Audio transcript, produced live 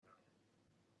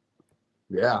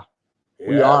Yeah,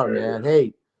 we are, man.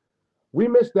 Hey, we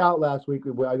missed out last week.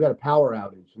 I got a power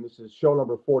outage, and this is show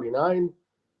number 49.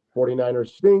 49ers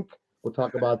stink. We'll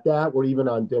talk about that. We're even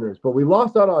on dinners. But we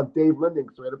lost out on Dave Linden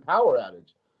because we had a power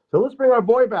outage. So let's bring our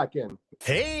boy back in.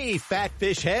 Hey,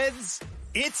 Fatfish heads.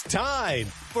 It's time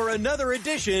for another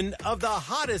edition of the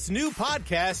hottest new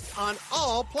podcast on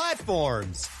all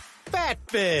platforms,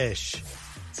 Fatfish.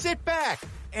 Sit back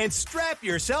and strap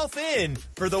yourself in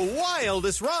for the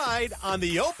wildest ride on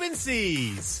the open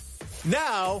seas.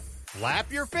 Now,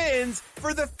 flap your fins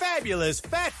for the fabulous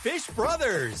Fatfish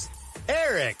brothers,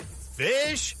 Eric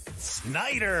Fish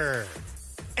Snyder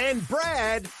and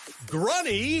Brad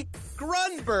Grunny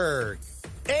Grunberg,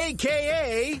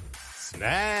 a.k.a.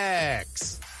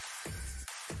 Snacks.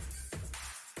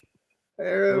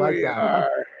 There we are.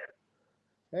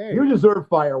 Hey. You deserve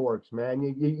fireworks,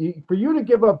 man. For you to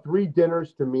give up 3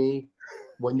 dinners to me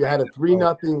when you had a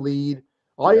 3-0 lead,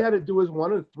 all you had to do was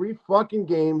one of 3 fucking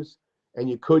games, and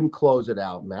you couldn't close it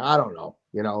out, man. I don't know.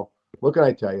 What can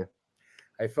I tell you?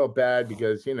 I felt bad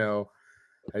because, I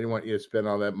didn't want you to spend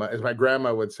all that money. As my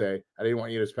grandma would say, I didn't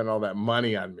want you to spend all that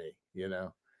money on me,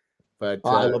 But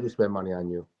I love to spend money on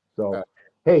you. So,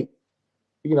 hey,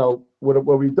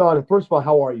 what we've done. First of all,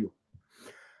 how are you?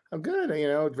 I'm good.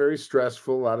 Very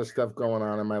stressful, a lot of stuff going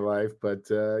on in my life.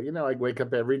 But, I wake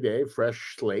up every day,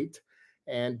 fresh slate,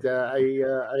 and I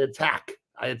attack.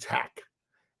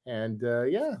 And,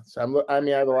 so I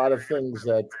have a lot of things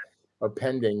that are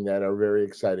pending that are very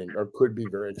exciting or could be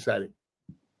very exciting.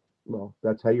 Well,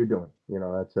 that's how you're doing.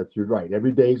 That's you're right.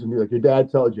 Every day is new. Like your dad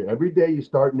tells you, every day you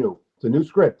start new. It's a new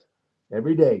script.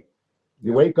 Every day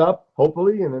you wake up,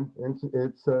 hopefully, and then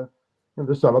it's the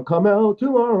sun will come out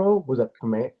tomorrow. Was that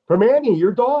from Annie,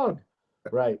 your dog?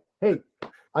 Right. Hey,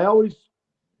 I always,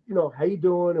 how you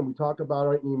doing? And we talk about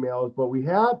our emails, but we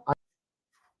have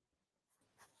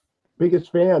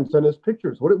biggest fan send us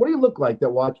pictures. What do you look like that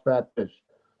watch Fatfish?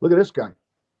 Look at this guy.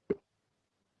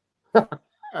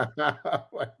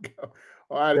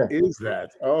 What is that?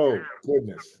 Oh,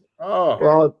 goodness. Oh.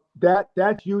 Well,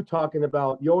 that's you talking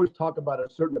about. You always talk about a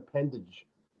certain appendage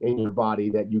in your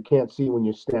body that you can't see when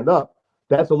you stand up.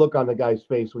 That's a look on the guy's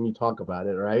face when you talk about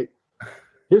it, right?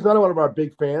 Here's another one of our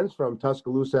big fans from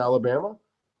Tuscaloosa, Alabama.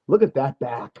 Look at that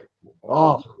back.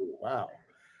 Oh, wow.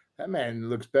 That man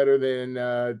looks better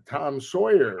than Tom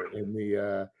Sawyer in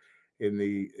the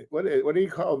what do you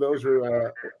call those?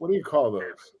 What do you call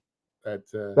those?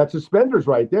 That's suspenders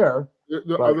right there.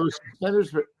 Are those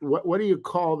suspenders? What do you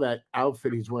call that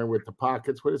outfit he's wearing with the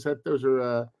pockets? What is that? Those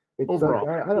are overall.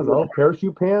 I don't know,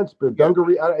 parachute pants, but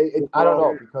dungaree. I don't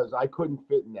know because I couldn't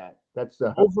fit in that. That's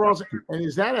overalls. And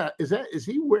is that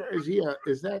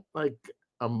like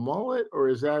a mullet or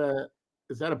is that a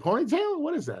ponytail?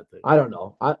 What is that thing? I don't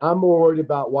know. I'm more worried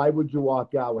about why would you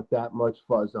walk out with that much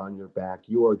fuzz on your back?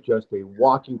 You are just a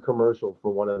walking commercial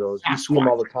for one of those. You see them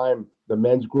all the time, the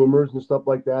men's groomers and stuff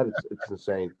like that. It's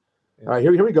insane. Yeah. All right,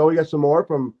 here we go. We got some more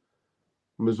from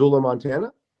Missoula,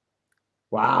 Montana.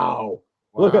 Wow.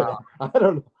 Look at that. I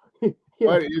don't know.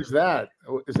 What is that?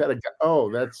 Is that a guy?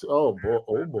 Oh, that's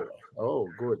boy. Oh,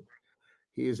 good.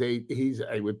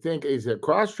 I would think he's a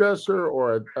cross-dresser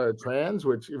or a trans,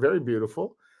 which is very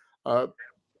beautiful.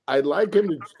 I'd like him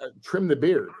to trim the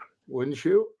beard, wouldn't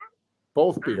you?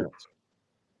 Both beards,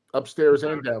 upstairs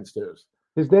and downstairs.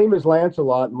 His name is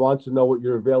Lancelot and wants to know what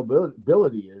your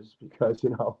availability is because,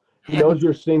 he knows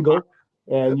you're single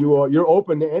and you're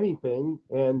open to anything.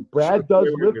 And Brad does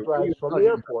lift drives from the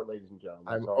airport, ladies and gentlemen.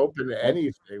 I'm open to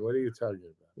anything. What are you talking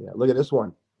about? Yeah, look at this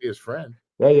one. His friend.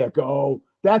 There you go.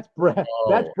 That's Brad. Oh.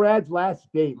 That's Brad's last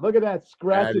date. Look at that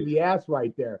scratch of the ass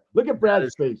right there. Look at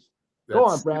Brad's face. Go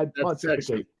on, Brad. That's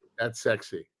sexy. That's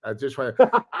sexy. I just want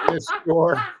to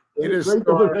in a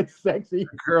store. That's sexy.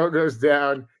 The girl goes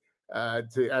down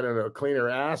to clean her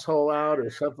asshole out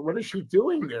or something. What is she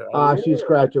doing there? She's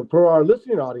scratching. For our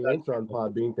listening audience on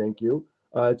Podbean, thank you.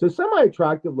 It's a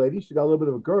semi-attractive lady. She got a little bit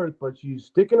of a girth, but she's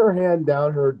sticking her hand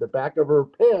down the back of her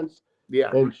pants. Yeah,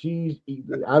 and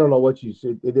I don't know what she's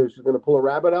going to pull a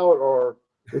rabbit out or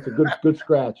it's a good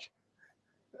scratch.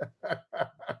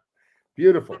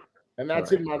 Beautiful. And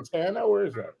that's in Montana? Where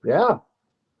is that? Yeah.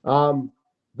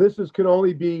 This is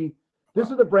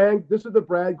the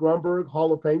Brad Grunberg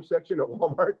Hall of Fame section at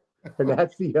Walmart. And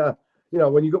that's the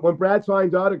when Brad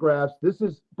signs autographs,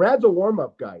 Brad's a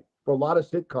warm-up guy for a lot of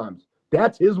sitcoms.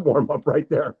 That's his warm-up right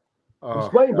there.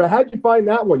 Explain, Brad, how'd you find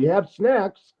that one? You have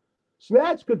Snacks.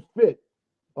 Snacks could fit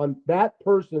on that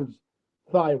person's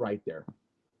thigh right there.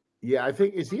 Yeah, I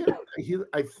think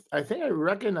I think I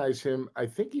recognize him. I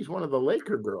think he's one of the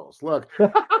Laker girls. Look,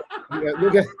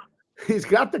 look at he's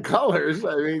got the colors.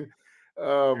 I mean,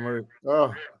 Oh,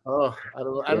 I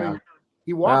don't. I Yeah. mean,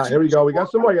 he walks. Here we go. We got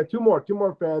some more. We got two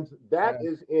more fans. That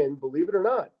Yeah. is in, believe it or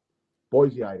not,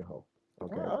 Boise, Idaho.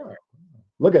 Okay. Oh,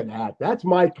 Look at that. That's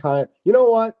my kind. You know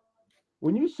what?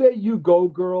 When you say you go,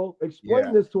 girl, explain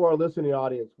Yeah. this to our listening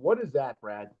audience. What is that,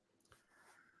 Brad?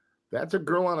 that's a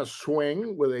girl on a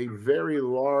swing with a very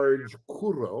large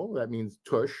kuro. That means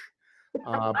tush.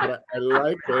 But I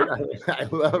like it. I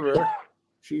love her.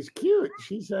 She's cute.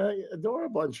 She's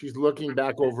adorable, and she's looking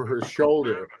back over her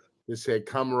shoulder to say,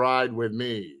 "Come ride with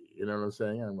me." You know what I'm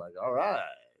saying? I'm like, "All right,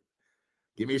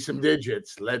 give me some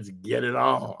digits. Let's get it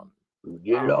on."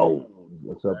 You know,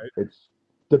 it's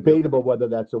debatable whether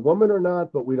that's a woman or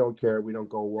not, but we don't care. We don't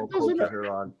go well doesn't coach matter.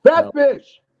 her on fat No.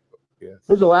 fish. Yes.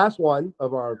 Here's the last one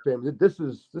of our family. This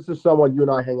is someone you and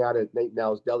I hang out at Nate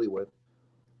Now's Deli with.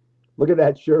 Look at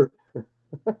that shirt.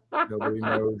 Nobody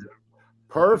knows.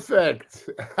 Perfect.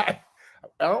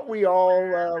 Aren't we all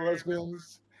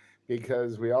lesbians?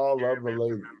 Because we all love the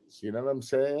ladies. You know what I'm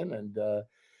saying? And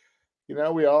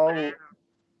we all.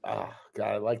 Oh God,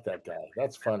 I like that guy.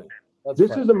 That's funny.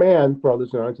 This is a man, for our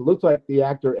listeners. It looks like the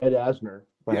actor Ed Asner.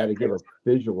 If I had to give a yes.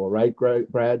 visual, right,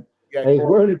 Brad? Yeah, And he's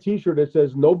wearing a T-shirt that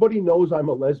says "Nobody knows I'm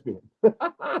a lesbian."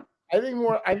 I think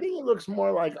he looks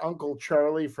more like Uncle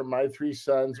Charlie from My Three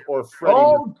Sons or Freddie.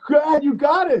 Oh God, you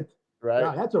got it! Right?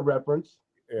 Wow, that's a reference.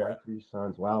 Yeah. My Three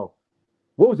Sons. Wow.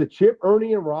 What was it? Chip,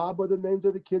 Ernie, and Rob are the names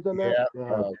of the kids on that.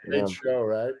 Yeah. Great show,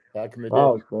 right? Back in the day.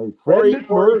 Oh, it's great. Fred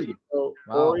McMurray.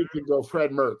 Or you could go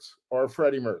Fred Mertz or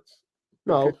Freddie Mertz.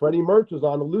 No, Freddie Mertz was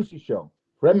on the Lucy Show.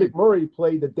 Fred McMurray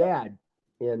played the dad.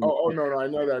 No, I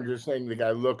know that. I'm just saying the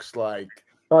guy looks like.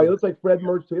 Oh, he looks like Fred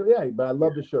Mertz too. Yeah, but I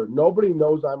love the shirt. Nobody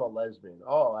knows I'm a lesbian.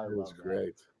 Oh, I love that.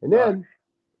 Great. And then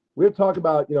we'll talk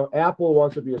about, Apple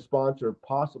wants to be a sponsor,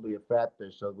 possibly a fat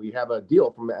fish. So we have a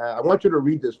deal from. I want you to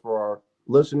read this for our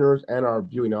listeners and our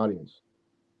viewing audience.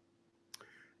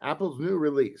 Apple's new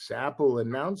release. Apple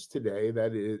announced today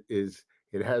that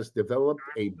it has developed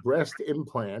a breast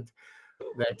implant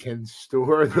that can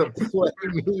store the play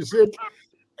music,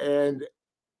 and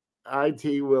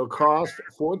IT will cost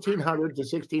 $1,400 to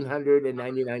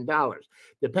 $1,699,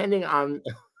 depending on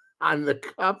the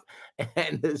cup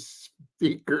and the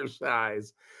speaker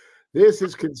size. This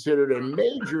is considered a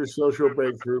major social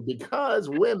breakthrough because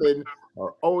women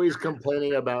are always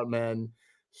complaining about men,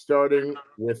 starting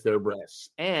with their breasts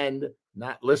and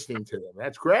not listening to them.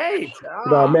 That's great.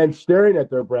 Men staring at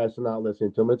their breasts and not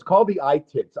listening to them. It's called the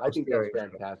iTits. I think that's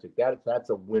fantastic. That's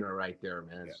a winner right there,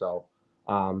 man. Yeah. So,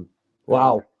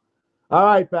 wow. All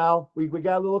right, pal. We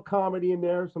got a little comedy in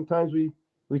there. Sometimes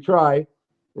we try,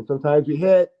 and sometimes we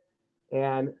hit.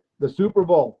 And the Super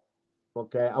Bowl.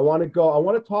 Okay, I want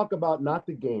to talk about not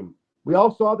the game. We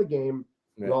all saw the game.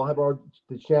 Yeah. We all have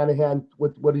the Shanahan.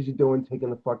 What is he doing? Taking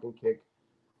the fucking kick,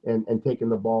 and taking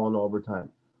the ball in overtime.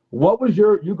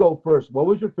 You go first. What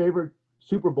was your favorite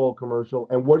Super Bowl commercial,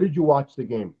 and where did you watch the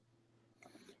game?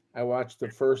 I watched the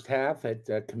first half at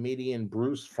comedian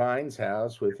Bruce Fine's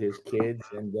house with his kids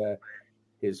and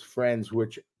his friends,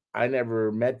 which I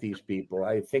never met these people.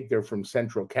 I think they're from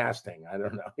Central Casting. I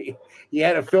don't know. He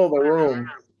had to fill the room,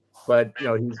 but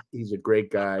he's a great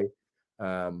guy.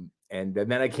 And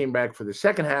then I came back for the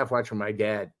second half watching my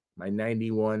dad, my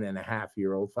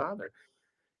 91-and-a-half-year-old father.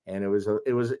 And it was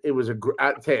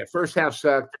I'll tell you, first half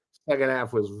sucked. Second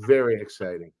half was very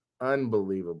exciting.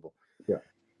 Unbelievable. Yeah.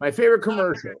 My favorite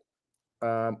commercial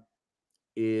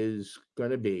is going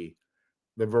to be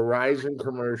the Verizon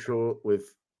commercial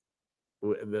with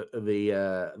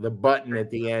the button at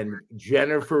the end,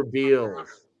 Jennifer Beals.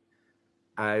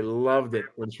 I loved it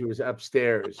when she was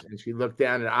upstairs and she looked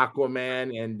down at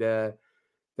Aquaman and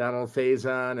Donald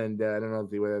Faison and I don't know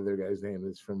what other guy's name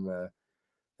is from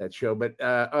that show, but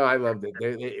I loved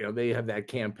it. They have that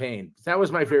campaign. That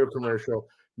was my favorite commercial.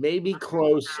 Maybe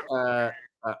close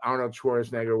Arnold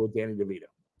Schwarzenegger with Danny DeVito.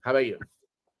 How about you?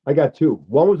 I got two.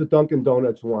 One was the Dunkin'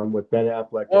 Donuts one with Ben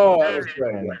Affleck. Oh, that was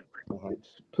great.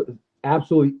 It's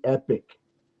absolutely epic.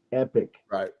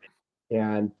 Right.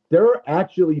 And there are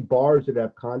actually bars that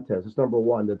have contests. That's number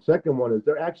one. The second one is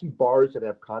there are actually bars that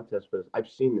have contests for this. I've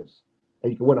seen this.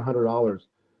 And you can win $100.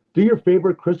 Do your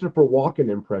favorite Christopher Walken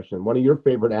impression, one of your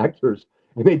favorite actors.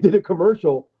 And they did a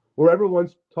commercial where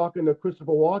everyone's talking to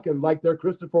Christopher Walken like they're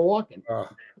Christopher Walken.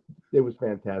 It was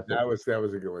fantastic. That was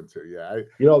a good one too. Yeah.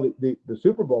 The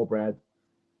Super Bowl, Brad,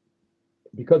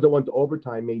 because it went to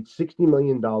overtime, made $60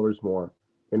 million more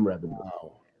in revenue.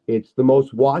 Wow. It's the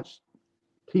most watched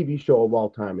TV show of all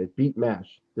time. It beat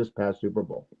MASH this past Super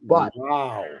Bowl. But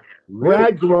wow,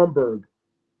 Brad Grumberg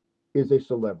is a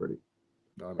celebrity.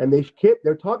 And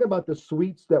they're talking about the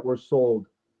suites that were sold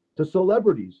to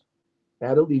celebrities.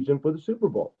 at Allegiant for the Super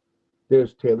Bowl.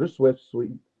 There's Taylor Swift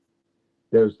suite.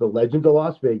 There's the Legend of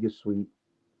Las Vegas suite.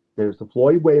 There's the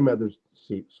Floyd Mayweather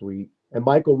suite, and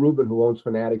Michael Rubin, who owns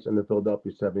Fanatics and the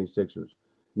Philadelphia 76ers.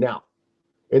 Now,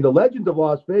 in the Legend of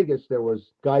Las Vegas, there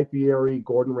was Guy Fieri,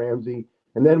 Gordon Ramsay,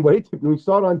 and then we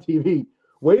saw it on TV,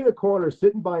 way in the corner,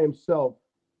 sitting by himself,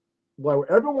 while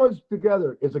everyone's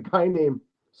together, is a guy named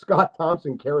Scott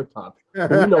Thompson, Carrot Top, who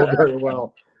you know very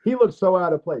well. He looks so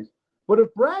out of place. But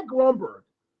if Brad Grumberg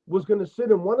was going to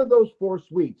sit in one of those four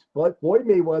suites, like Floyd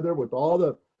Mayweather with all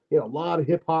the, a lot of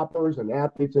hip hoppers and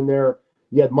athletes in there.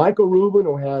 You had Michael Rubin,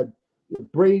 who had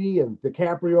Brady and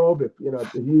DiCaprio,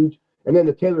 the huge, and then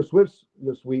the Taylor Swift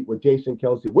suite with Jason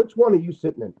Kelsey. Which one are you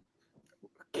sitting in?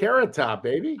 Carrot Top,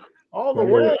 baby, all the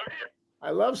way.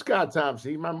 I love Scott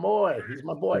Thompson. He's my boy.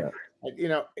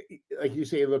 Yeah. Like you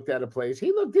say, he looked out of place.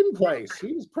 He looked in place.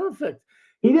 He was perfect.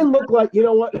 He didn't look like, you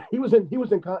know what? He was in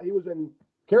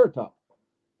Carrot Top.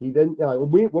 He didn't.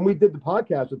 When we did the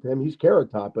podcast with him, he's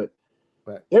Carrot Top, but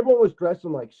everyone was dressed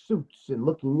in like suits and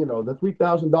looking, the $3,000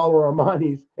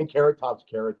 Armanis, and Carrot Top's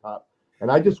Carrot Top.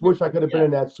 And I just wish I could have been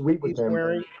in that suite with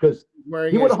him, because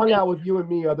he would have hung out with you and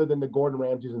me, other than the Gordon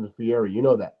Ramsays and the Fieri. You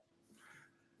know that.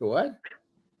 What?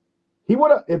 He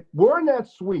would have, if we're in that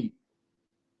suite,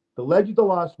 the Legend of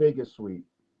Las Vegas suite,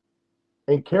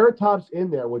 and Carrot Top's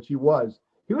in there, which he was,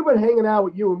 he would have been hanging out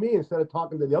with you and me instead of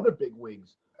talking to the other big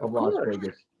wigs of Las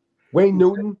Vegas. Wayne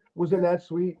Newton was in that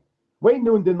suite. Wayne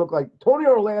Newton didn't look like Tony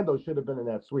Orlando should have been in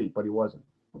that suite, but he wasn't.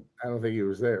 I don't think he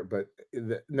was there. But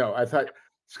no, I thought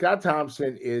Scott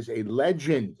Thompson is a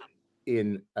legend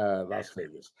in Las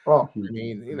Vegas. Oh, I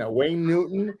mean, Wayne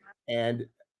Newton and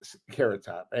Carrot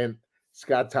Top, and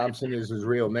Scott Thompson is his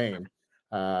real name.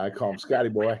 I call him Scotty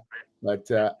Boy. But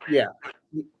yeah,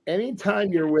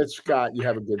 anytime you're with Scott, you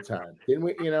have a good time. Didn't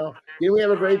we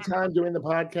have a great time doing the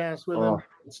podcast with him?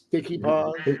 Sticky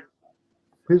Paws.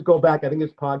 Please go back. I think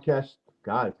this podcast,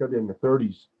 God, it's going to be in the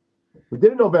 30s. We did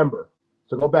it in November,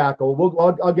 so go back.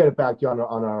 I'll get it back to you on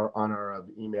our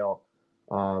email.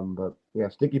 But yeah,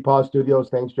 Sticky Paws Studios.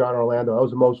 Thanks, John Orlando. That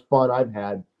was the most fun I've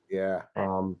had. Yeah.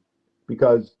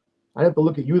 Because I didn't have to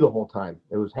look at you the whole time.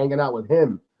 It was hanging out with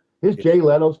him. His Jay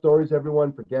Leno stories,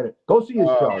 everyone, forget it. Go see his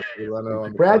show.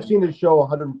 Brad's seen his show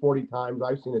 140 times.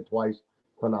 I've seen it twice.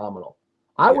 Phenomenal.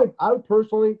 I would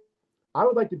personally, I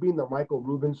would like to be in the Michael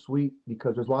Rubin suite,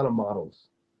 because there's a lot of models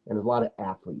and there's a lot of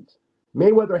athletes.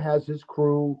 Mayweather has his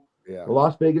crew. Yeah. The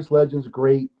Las Vegas Legends,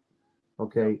 great.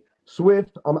 Okay.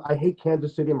 Swift, I hate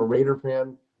Kansas City. I'm a Raider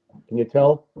fan. Can you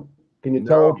tell?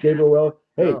 Gabriel Well?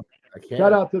 Hey,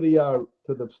 shout out to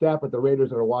the staff at the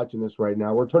Raiders that are watching this right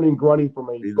now. We're turning Grunny from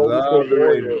a Golden State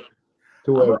Warrior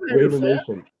to a Raider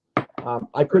Nation.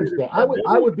 I couldn't stand.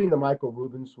 I would be in the Michael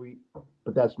Rubin suite,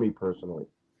 but that's me personally.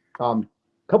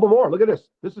 Couple more. Look at this.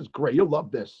 This is great. You'll love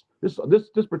this.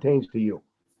 This pertains to you.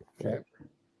 Okay.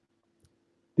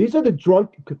 These are the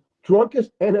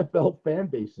drunkest NFL fan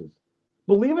bases.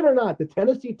 Believe it or not, the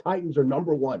Tennessee Titans are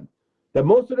number one. That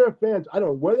most of their fans, I don't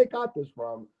know where they got this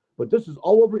from, but this is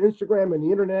all over Instagram and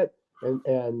the internet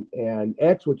and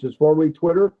X, which is formerly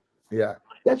Twitter. Yeah.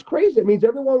 That's crazy. It means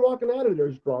everyone walking out of there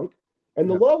is drunk. And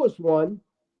the lowest one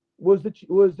was the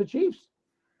Chiefs.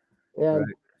 And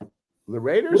right. The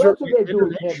Raiders are Raider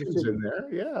Nation's in there.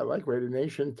 Yeah, I like Raider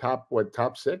Nation. Top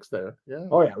 6 there. Yeah.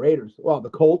 Oh, yeah, Raiders. Well, the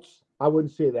Colts, I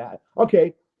wouldn't say that.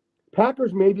 Okay.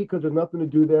 Packers maybe, because there's nothing to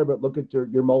do there, but look at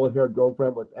your mullet-haired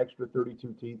girlfriend with extra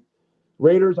 32 teeth.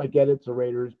 Raiders, I get it, it's the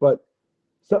Raiders, but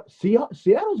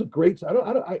Seattle's a great. I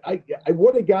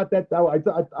would have got that.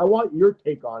 I want your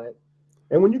take on it.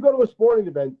 And when you go to a sporting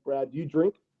event, Brad, do you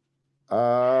drink?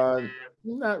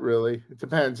 Not really. It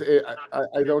depends.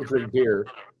 I don't drink beer.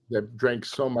 I drank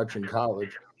so much in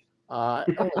college. I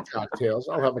like cocktails.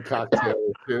 I'll have a cocktail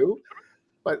or two.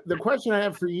 But the question I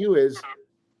have for you is,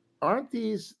 aren't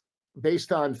these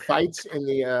based on fights in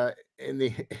the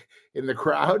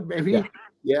crowd? Maybe.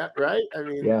 Yeah. Right. I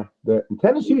mean. Yeah. The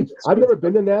Tennessee. I've never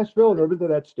been to Nashville. Never been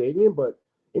to that stadium, but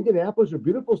Indianapolis are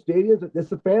beautiful stadiums. It's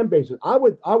the fan bases. I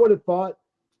would have thought,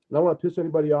 and I don't want to piss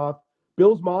anybody off,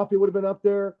 Bills Mafia would have been up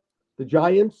there. The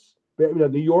Giants,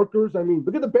 New Yorkers. I mean,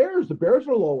 look at the Bears. The Bears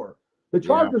are lower. The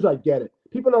Chargers, I get it.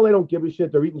 People know they don't give a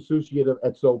shit. They're eating sushi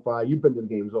at SoFi. You've been to the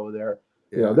games over there.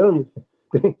 Yeah.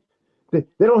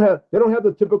 They don't have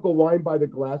the typical wine by the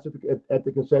glass at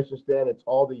the concession stand. It's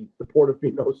all the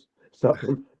Portofino's stuff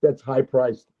that's high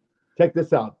priced. Check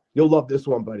this out. You'll love this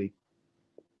one, buddy.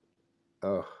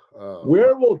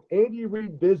 Where will Andy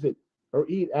Reid visit or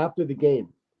eat after the game?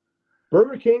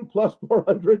 Burger King plus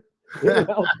 400.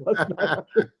 In-N-Out plus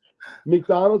 900.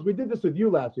 McDonald's. We did this with you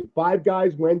last week. Five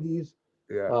Guys, Wendy's,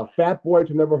 Fat Boy, which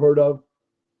I've never heard of.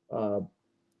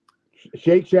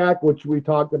 Shake Shack, which we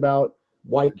talked about,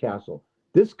 White Castle.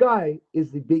 This guy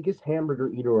is the biggest hamburger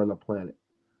eater on the planet.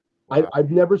 Wow.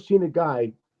 I've never seen a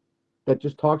guy that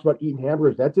just talks about eating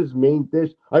hamburgers. That's his main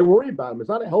dish. I worry about him. It's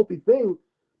not a healthy thing,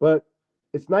 but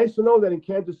it's nice to know that in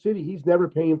Kansas City, he's never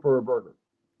paying for a burger.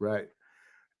 Right.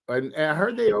 And I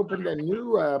heard they opened a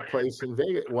new place in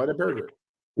Vegas. Whataburger.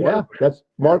 Yeah, that's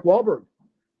Mark Wahlberg.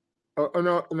 Oh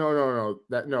no.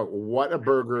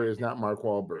 Whataburger is not Mark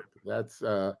Wahlberg. That's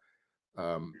let's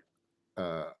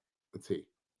see.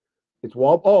 It's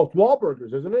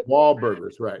Wahlburgers, isn't it?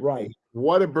 Wahlburgers, right? Right.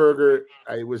 Whataburger.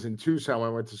 I was in Tucson when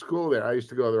I went to school there. I used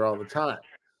to go there all the time.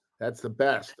 That's the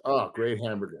best. Oh, great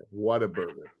hamburger.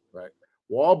 Whataburger, right?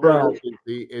 Wahlburger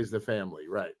is the family,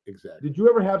 right? Exactly. Did you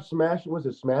ever have Smash? Was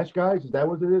it Smash Guys? Is that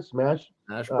what it is? Smash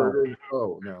Burgers?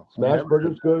 Oh no. Smash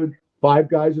Burgers good. Five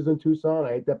Guys is in Tucson.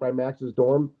 I ate that by Max's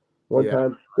dorm one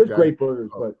time. There's great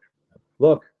burgers, but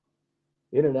look,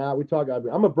 In-N-Out. We talk.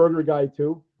 I'm a burger guy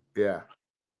too. Yeah.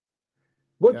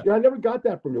 I never got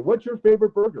that from you. What's your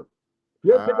favorite burger? If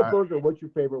you have to pick a burger, what's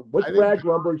your favorite? What's Brad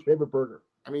Grumberg's favorite burger?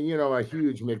 I mean, I'm a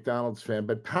huge McDonald's fan,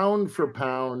 but pound for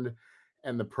pound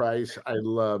and the price, I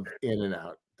love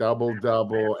In-N-Out.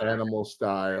 Double, animal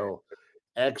style,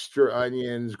 extra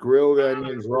onions, grilled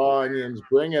onions, raw onions,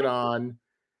 bring it on.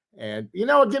 And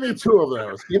give me two of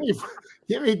those. Give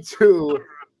me two.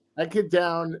 I get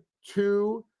down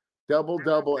two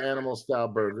double animal style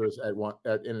burgers at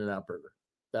In-N-Out Burger.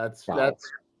 That's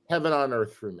heaven on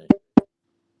earth for me.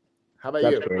 How about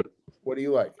you? Great. What do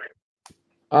you like?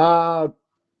 I'm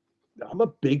a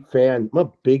big fan. I'm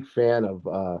a big fan of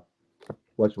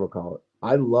whatchamacallit.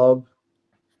 I love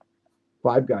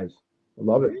Five Guys. I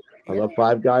love it. I love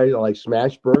Five Guys. I like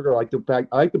Smash Burger. I like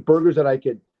the burgers that I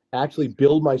could actually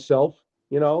build myself.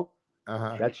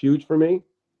 That's huge for me.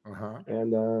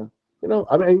 And I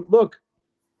mean, look,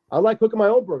 I like cooking my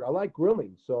own burger. I like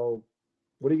grilling. So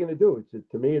what are you going to do?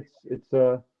 To me, it's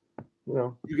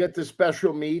You get the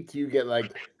special meat. You get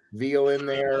like veal in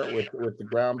there with the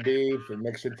ground beef and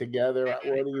mix it together.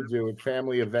 What do you do at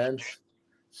family events,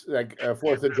 like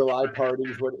 4th of July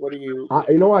parties? What do you?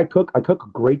 I cook a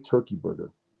great turkey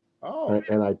burger. Oh.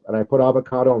 And I put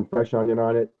avocado and fresh onion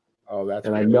on it. Oh, that's.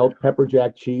 And I melt pepper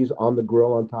jack cheese on the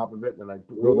grill on top of it, and I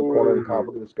grill the corner on top.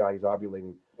 Look at this guy; he's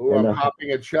ovulating. Ooh, I'm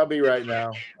popping a chubby right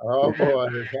now. Oh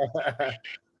boy,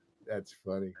 that's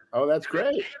funny. Oh, that's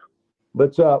great.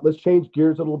 Let's change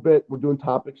gears a little bit. We're doing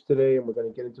topics today, and we're going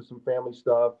to get into some family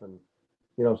stuff. And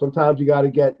sometimes you got to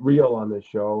get real on this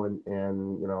show. And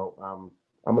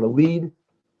I'm going to lead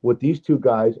with these two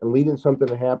guys and lead in something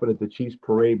that happened at the Chiefs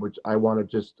parade, which I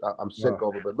want to I'm sick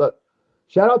over. But look,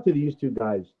 shout out to these two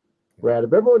guys, Brad.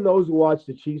 If everyone knows who watched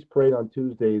the Chiefs parade on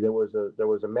Tuesday, there was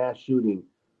a mass shooting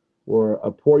where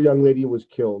a poor young lady was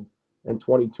killed and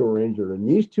 22 were injured. And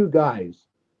these two guys,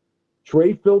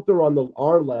 Trey Filter on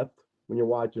our left, when you're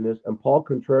watching this, and Paul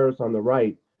Contreras on the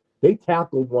right, they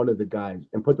tackled one of the guys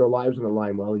and put their lives on the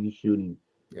line while he's shooting.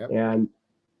 Yep. And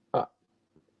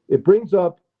it brings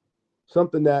up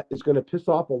something that is going to piss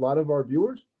off a lot of our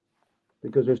viewers,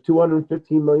 because there's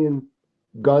 215 million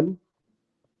gun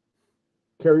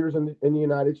carriers in the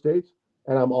United States,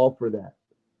 and I'm all for that.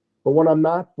 But what I'm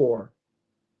not for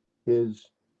is,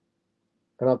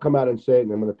 and I'll come out and say it,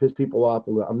 and I'm going to piss people off,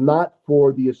 I'm not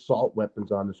for the assault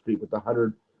weapons on the street with the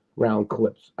 100-round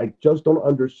clips. I just don't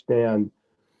understand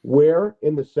where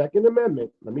in the Second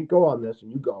Amendment, let me go on this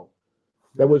and you go,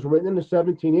 that was written in the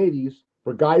 1780s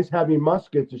for guys having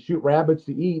muskets to shoot rabbits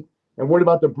to eat, and what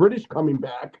about the British coming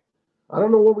back? I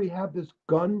don't know where we have this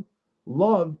gun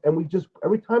love, and we just,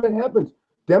 every time it happens,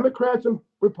 Democrats and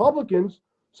Republicans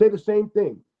say the same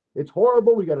thing. It's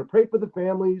horrible. We got to pray for the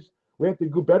families. We have to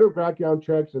do better background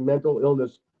checks and mental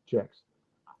illness checks.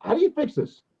 How do you fix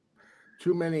this?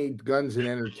 Too many guns in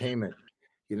entertainment.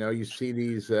 You see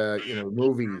these,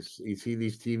 movies, you see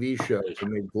these TV shows,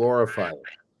 and they glorify it,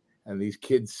 and these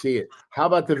kids see it. How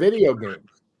about the video games,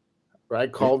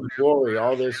 right? Call of Glory,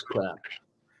 all this crap.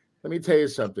 Let me tell you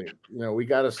something. We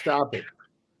got to stop it.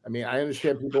 I mean, I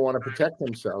understand people want to protect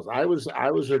themselves. I was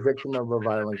a victim of a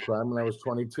violent crime when I was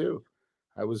 22.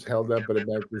 I was held up at a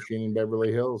bank machine in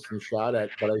Beverly Hills and shot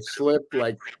at, but I slipped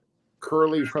like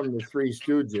Curly from the Three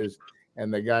Stooges,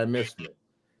 and the guy missed me.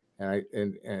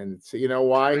 And so, you know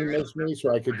why he missed me?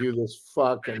 So I could do this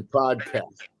fucking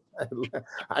podcast.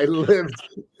 I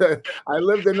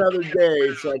lived another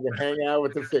day so I could hang out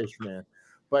with the fish, man.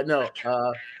 But no,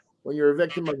 when you're a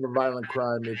victim of a violent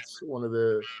crime, it's one of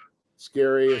the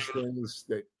scariest things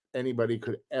that anybody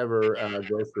could ever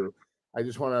go through. I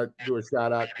just want to do a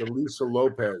shout out to Lisa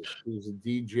Lopez, who's a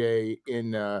DJ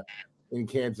in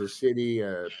Kansas City,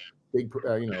 big,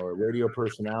 a radio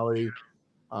personality,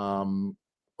 a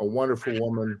wonderful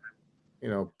woman,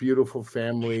 beautiful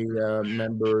family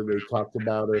member. They talked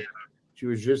about her. She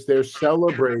was just there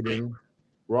celebrating.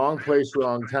 Wrong place,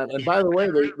 wrong time. And by the way,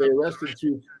 they arrested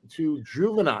two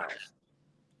juveniles.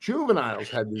 Juveniles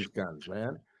had these guns,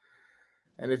 man.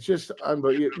 And it's just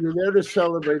unbelievable. You're there to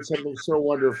celebrate something so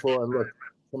wonderful, and look,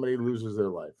 somebody loses their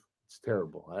life. It's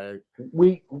terrible.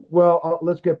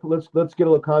 Let's get a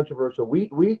little controversial.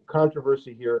 We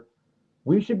controversy here.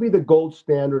 We should be the gold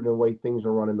standard in the way things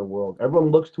are run in the world.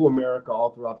 Everyone looks to America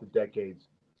all throughout the decades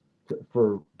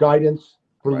for guidance,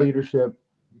 for leadership,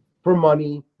 for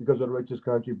money, because we're the richest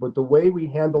country. But the way we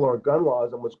handle our gun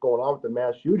laws and what's going on with the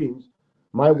mass shootings,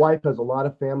 my wife has a lot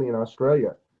of family in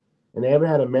Australia, and they haven't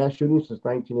had a mass shooting since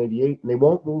 1988, and they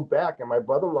won't move back. And my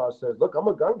brother-in-law says, look, I'm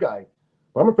a gun guy,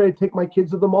 but I'm afraid to take my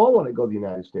kids to the mall when I go to the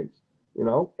United States,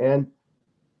 and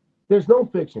there's no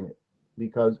fixing it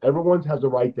because everyone has a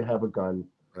right to have a gun.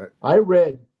 Right. I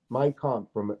read Mein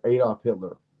Kampf from Adolf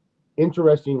Hitler.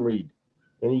 Interesting read.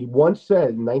 And he once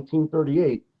said in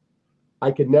 1938, I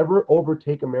could never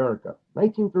overtake America.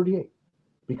 1938,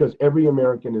 because every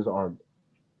American is armed.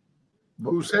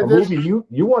 Who said a this? movie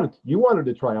you wanted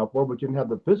to try out for, but you didn't have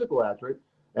the physical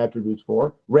attributes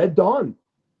for. Red Dawn.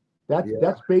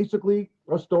 That's basically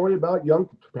a story about young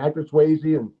Patrick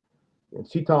Swayze and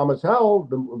C. Thomas Howell.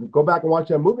 Go back and watch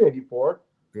that movie '84.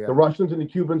 Yeah. The Russians and the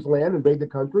Cubans land, invade the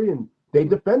country, and they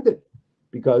defended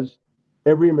because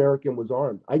every American was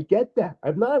armed. I get that.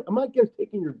 I'm not against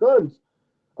taking your guns.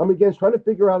 I'm against trying to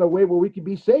figure out a way where we can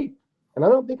be safe, and I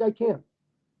don't think I can.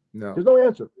 No, there's no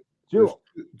answer. Zero.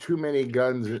 There's too many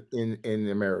guns in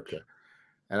America,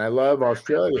 and I love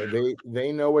Australia.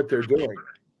 They know what they're doing.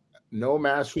 No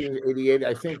mass shootings. 88.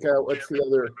 I think. What's the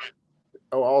other?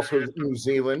 Oh, also New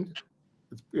Zealand.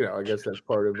 I guess that's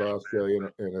part of Australia.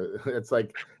 It's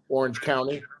like Orange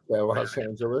County, Los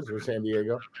Angeles or San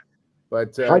Diego.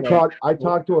 But I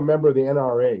talked to a member of the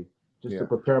NRA just to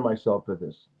prepare myself for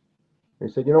this. They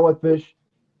said, you know what, Fish?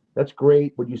 That's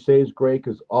great. What you say is great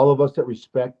because all of us that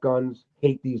respect guns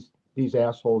hate these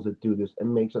assholes that do this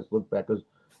and makes us look bad. Because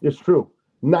it's true.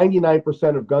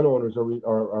 99% of gun owners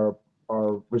are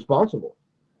responsible.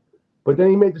 But then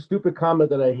he made the stupid comment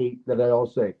that I hate, that I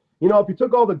always say. If you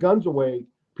took all the guns away,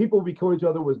 people would be killing each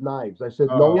other with knives. I said,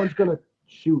 no one's going to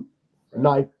shoot,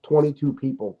 knife 22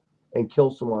 people and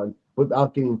kill someone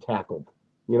without getting tackled,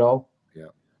 Yeah.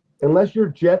 Unless you're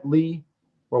Jet Li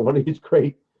or one of these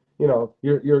great, you're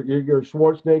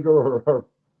Schwarzenegger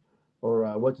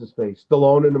or what's his face,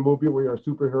 Stallone in the movie where you're a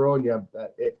superhero and you have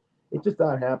it's just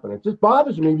not happening. It just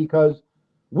bothers me because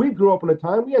we grew up in a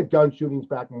time we had gun shootings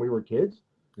back when we were kids,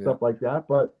 stuff like that,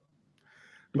 but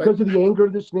because of the anger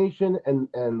of this nation and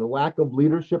the lack of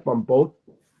leadership on both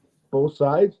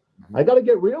sides, I got to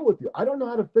get real with you. I don't know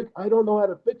how to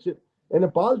fix it, and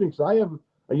it bothers me because I have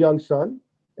a young son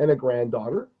and a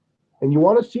granddaughter, and you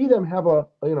want to see them have a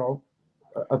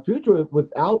future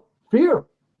without fear.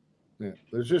 Yeah.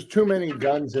 There's just too many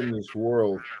guns in this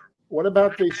world. What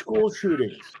about the school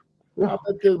shootings? How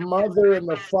about the mother and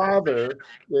the father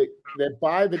that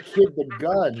buy the kid the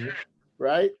gun?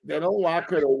 Right? They don't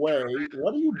lock it away.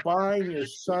 What are you buying your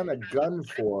son a gun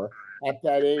for at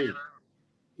that age?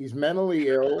 He's mentally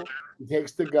ill. He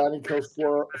takes the gun and kills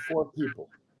four people.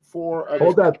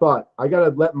 Hold that thought. I got to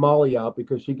let Molly out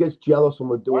because she gets jealous when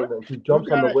we're doing that. She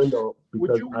jumps on the window.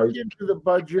 Would you look into the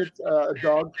budget a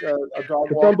dog It's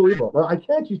walker? unbelievable. Well, I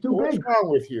can't. She's too big. What's wrong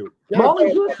with you?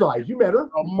 Molly's your size. You met her.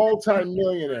 A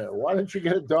multi-millionaire. Why don't you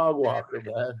get a dog walker,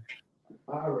 man?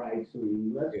 All right,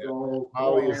 sweetie. Let's go.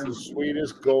 Molly is the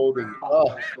sweetest Goldie.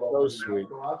 Oh, so sweet.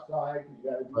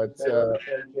 But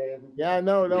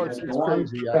no, it's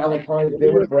crazy. Valentine's Day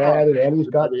with Brad, and Andy's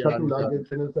got chicken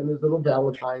nuggets and his little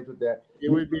Valentine's with that.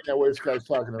 It would be that way. This guy's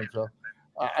talking to himself.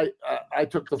 I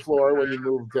took the floor when you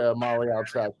moved Molly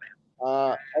outside.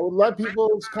 I would love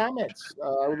people's comments.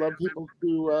 I would love people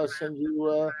to send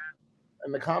you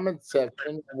in the comment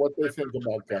section what they think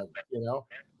about guns.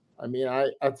 I mean,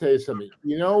 I'll tell you something.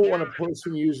 When a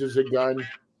person uses a gun,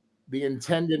 the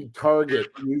intended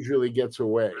target usually gets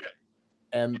away,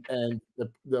 and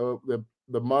the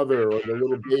mother or the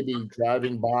little baby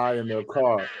driving by in their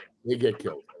car, they get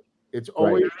killed. It's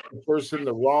always the person,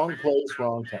 the wrong place,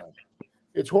 wrong time.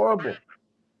 It's horrible.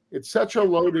 It's such a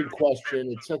loaded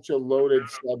question. It's such a loaded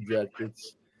subject.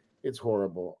 It's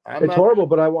horrible. It's horrible,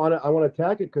 but I want to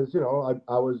attack it because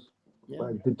I was.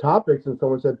 The topics, and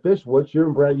someone said, Fish, what's you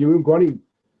and Grundy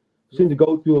seem to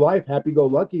go through life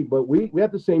happy-go-lucky, but we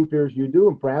have the same fears you do,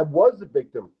 and Brad was the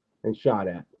victim and shot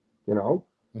at,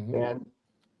 and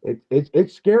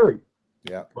it's scary.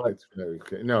 Yeah, but it's very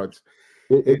no,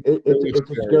 It's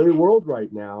a scary world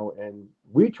right now, and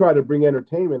we try to bring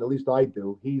entertainment. At least I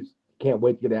do. He's can't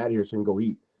wait to get out of here so he can go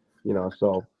eat.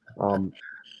 So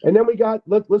and then we got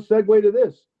let's segue to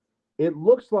this. It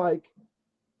looks like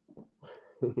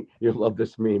you'll love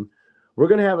this meme. We're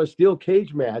gonna have a steel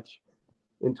cage match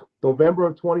in November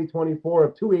of 2024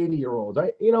 of two 80-year-olds.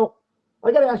 I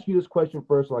got to ask you this question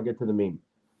first, and I'll get to the meme.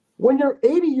 When you're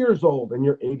 80 years old in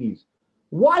your 80s,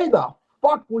 why the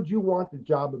fuck would you want the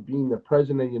job of being the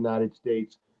president of the United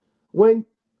States when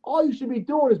all you should be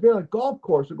doing is being on a golf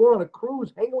course or going on a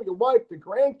cruise, hanging with your wife, the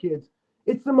grandkids?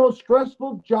 It's the most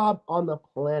stressful job on the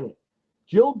planet.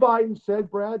 Jill Biden said,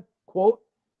 Brad, quote,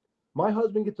 "My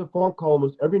husband gets a phone call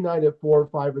almost every night at 4 or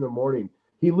 5 in the morning.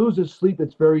 He loses sleep.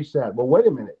 It's very sad." Well, wait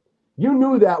a minute. You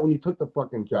knew that when you took the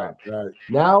fucking job. Right.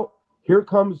 Now, here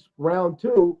comes round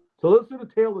two. So let's do the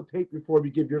tail of the tape before we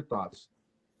give your thoughts.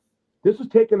 This was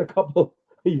taken a couple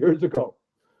of years ago.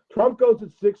 Trump goes at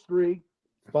 6'3",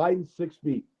 Biden 6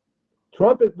 feet.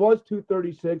 Trump was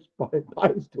 236,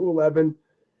 Biden's 211.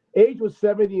 Age was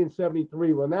 70 and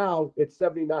 73. Well, now it's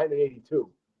 79 and 82.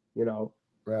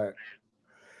 Right.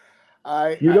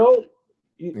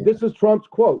 This is Trump's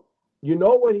quote.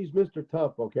 When he's Mr.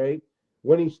 Tough, okay?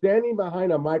 When he's standing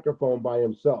behind a microphone by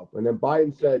himself. And then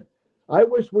Biden said, "I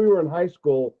wish we were in high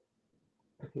school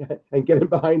and get him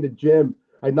behind the gym.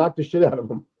 I'd knock the shit out of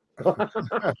him." God.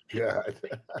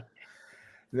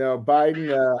 No,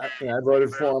 Biden, I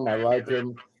voted for him. I like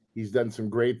him. He's done some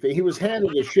great things. He was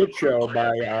handed a shit show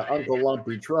by Uncle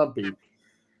Lumpy Trumpy.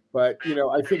 But,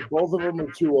 I think both of them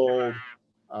are too old.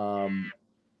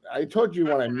 I told you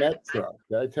when I met Trump.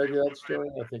 Did I tell you that story?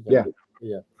 I think. Yeah.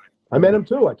 Yeah. I met him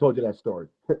too. I told you that story.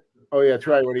 Oh yeah, that's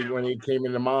right. When he came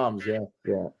into Mom's. Yeah.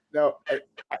 Yeah. No,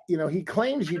 he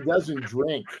claims he doesn't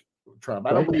drink. Trump.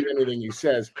 I don't believe anything he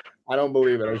says. I don't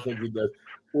believe it. I think he does.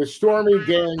 With Stormy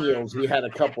Daniels, he had a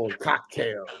couple of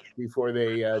cocktails before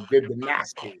they did the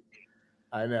nasty.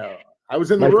 I know. I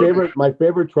was in the room. My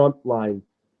favorite Trump line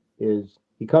is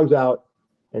he comes out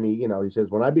and he says,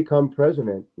 "When I become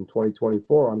president in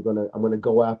 2024, I'm gonna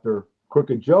go after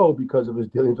Crooked Joe because of his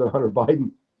dealings with Hunter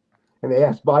Biden." And they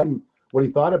asked Biden what he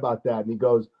thought about that, and he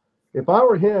goes, "If I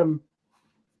were him,"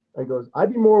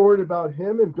 "I'd be more worried about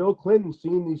him and Bill Clinton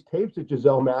seeing these tapes that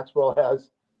Giselle Maxwell has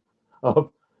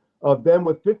of them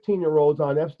with 15-year-olds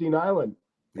on Epstein Island."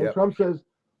 And Yep. Trump says,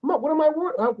 "What am I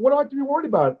worried? What do I have to be worried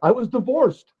about? I was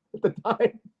divorced at the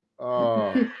time."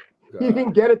 Oh, he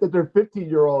didn't get it that they're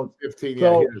 15-year-olds. 15. So-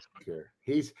 Yeah, he doesn't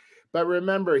care. But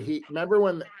remember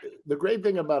when the great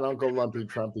thing about Uncle Lumpy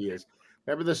Trumpy is,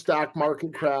 remember the stock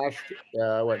market crashed,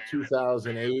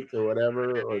 2008 or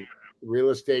whatever, or real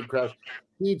estate crash.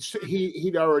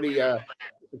 He'd already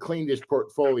cleaned his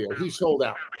portfolio. He sold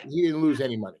out. He didn't lose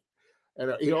any money.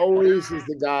 And he always is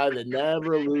the guy that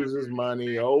never loses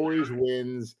money, always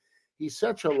wins. He's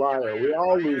such a liar. We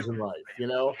all lose in life,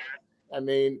 I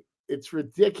mean, it's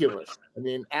ridiculous. I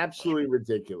mean, absolutely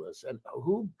ridiculous. And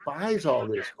who buys all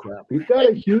this crap? He's got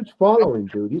a huge following,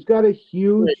 dude. He's got a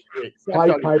huge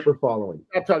Pied Piper following.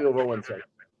 Stop talking for 1 second.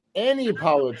 Any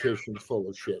politician's full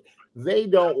of shit. They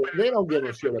don't give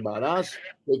a shit about us.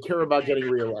 They care about getting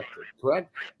reelected,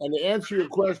 correct? And to answer your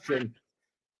question,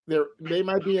 they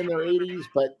might be in their 80s,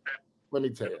 but let me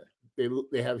tell you,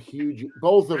 they have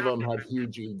both of them have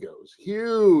huge egos.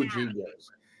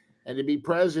 And to be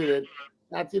president,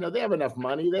 they have enough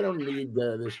money. They don't need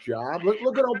this job.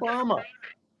 Look at Obama,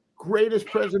 greatest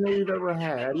president we've ever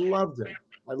had. I loved him.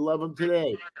 I love him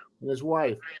today, and his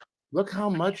wife. Look how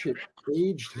much it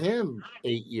aged him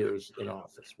 8 years in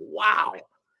office. Wow.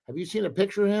 Have you seen a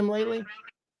picture of him lately?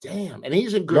 Damn. And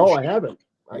he's in good shape. I haven't.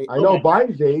 I know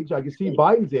Biden's age. I can see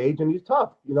Biden's age, and he's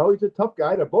tough. He's a tough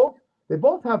guy. They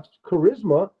both have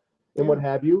charisma and what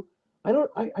have you.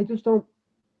 I just don't.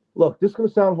 Look, this is going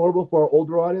to sound horrible for our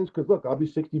older audience because, look, I'll be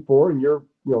 64 and you're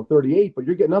 38, but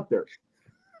you're getting up there.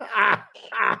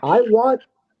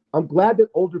 I'm glad that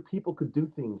older people could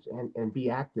do things and be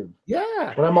active.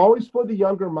 Yeah. But I'm always for the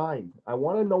younger mind. I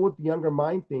want to know what the younger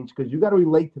mind thinks because you got to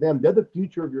relate to them. They're the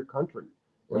future of your country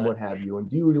and what have you. And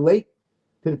do you relate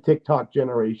to the TikTok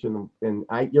generation? And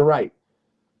you're right.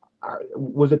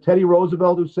 Was it Teddy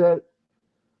Roosevelt who said,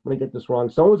 let me get this wrong.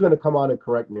 Someone's going to come on and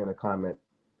correct me in a comment.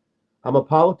 I'm a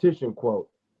politician, quote.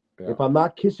 Yeah. If I'm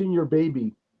not kissing your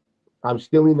baby, I'm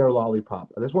stealing their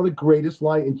lollipop. And that's one of the greatest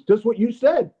lines. It's just what you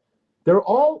said. They're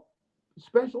all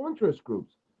special interest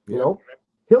groups.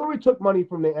 Hillary took money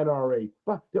from the NRA,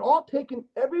 but they're all taking,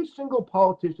 every single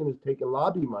politician has taken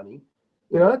lobby money.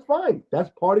 That's fine.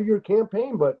 That's part of your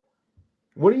campaign. But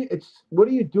what are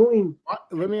you doing?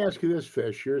 Let me ask you this,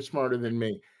 Fish. You're smarter than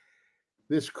me.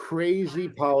 This crazy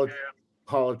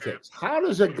politics. How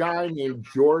does a guy named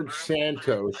George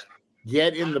Santos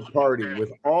get in the party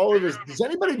with all of his? Does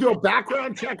anybody do a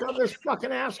background check on this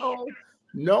fucking asshole?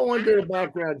 No one did a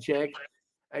background check.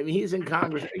 I mean, he's in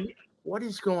Congress. What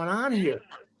is going on here?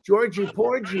 Georgie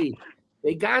Porgy,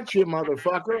 they got you,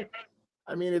 motherfucker.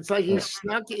 I mean, it's like he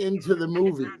snuck into the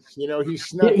movies. You know, he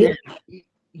snuck in.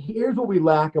 Here's what we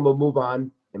lack, and we'll move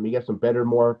on, and we get some better,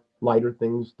 more lighter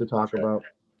things to talk about.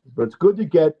 But it's good to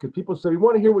get, because people say, we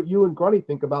want to hear what you and Grunny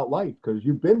think about life, because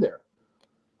you've been there.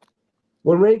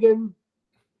 When Reagan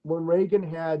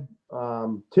had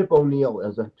Tip O'Neill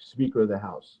as a Speaker of the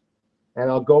House, and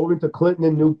I'll go into Clinton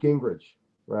and Newt Gingrich,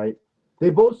 right? They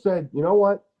both said, you know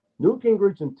what? Newt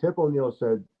Gingrich and Tip O'Neill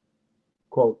said,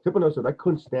 quote, Tip O'Neill said, I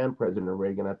couldn't stand President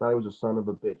Reagan. I thought he was a son of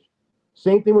a bitch.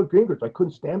 Same thing with Gingrich. I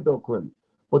couldn't stand Bill Clinton.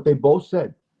 But they both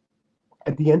said,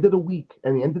 at the end of the week,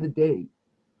 at the end of the day,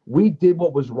 we did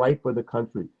what was right for the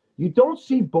country. You don't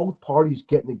see both parties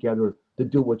getting together to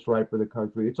do what's right for the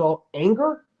country. It's all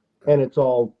anger, and it's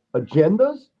all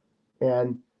agendas,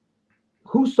 and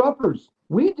who suffers?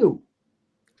 We do,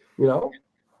 you know?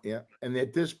 Yeah, and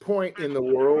at this point in the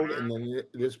world, and then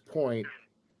at this point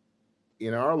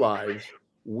in our lives,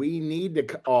 we need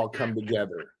to all come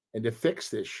together and to fix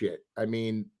this shit. I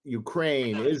mean,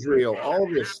 Ukraine, Israel,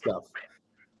 all this stuff,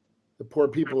 the poor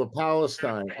people of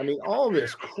Palestine. I mean, all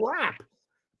this crap.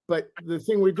 But the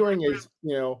thing we're doing is,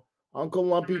 you know, Uncle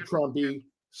Lumpy Trumpy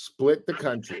split the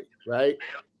country, right?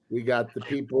 We got the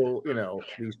people, you know,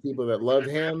 these people that love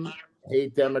him,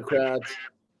 hate Democrats.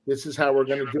 This is how we're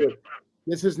going to do it.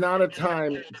 This is not a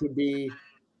time to be,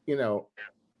 you know,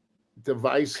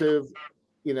 divisive.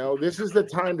 You know, this is the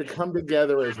time to come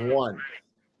together as one.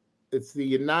 It's the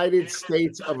United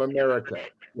States of America.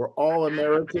 We're all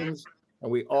Americans,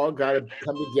 and we all got to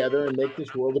come together and make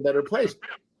this world a better place.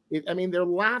 I mean, they're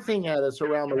laughing at us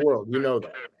around the world. You know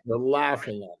that. They're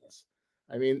laughing at us.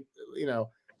 I mean, you know,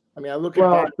 I look at.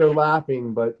 Well, they're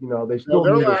laughing, but, you know, they still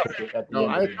need us at the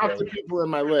end I talk to people in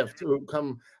my lift who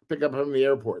come pick up from the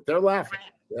airport. They're laughing.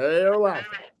 They're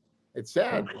laughing. It's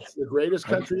sad. It's the greatest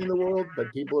country in the world,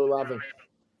 but people are laughing.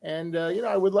 And, you know,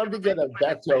 I would love to get a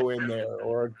Beto in there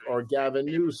or Gavin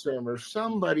Newsom or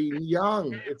somebody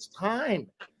young. It's time.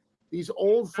 These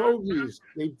old fogies,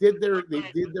 they did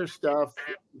their stuff.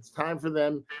 It's time for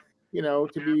them, you know,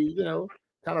 to be, you know,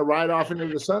 kind of ride off into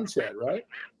the sunset, right?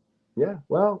 Yeah,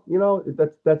 well, you know,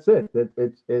 that's it.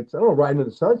 It's I don't know, riding into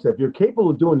the sunset. If you're capable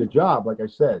of doing the job, like I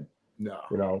said, no,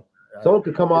 you know, someone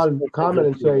could come on and comment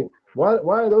and say, why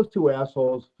are those two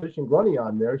assholes, Fish and Grunny,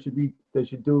 on there? They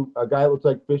should do a guy that looks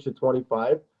like Fish at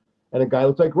 25 and a guy that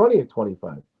looks like Grunny at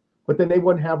 25. But then they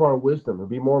wouldn't have our wisdom. It'd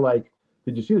be more like,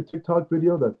 did you see the TikTok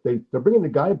video that they're bringing the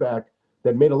guy back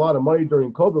that made a lot of money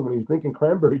during COVID when he was drinking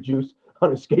cranberry juice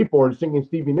on a skateboard and singing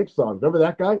Stevie Nicks songs? Remember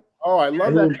that guy? Oh, I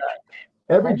love that guy.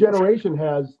 Every generation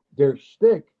has their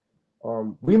shtick.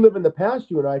 We live in the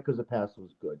past, you and I, because the past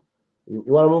was good. You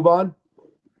want to move on?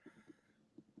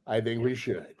 I think we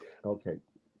should. Okay.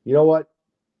 You know what?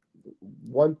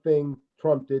 One thing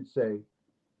Trump did say,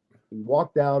 he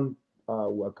walked down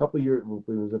a couple of years when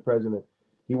he was the president.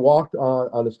 He walked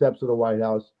on the steps of the White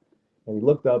House, and he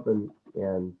looked up, and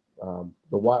one of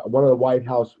the White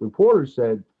House reporters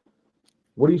said,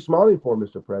 "What are you smiling for,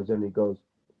 Mr. President?" And he goes,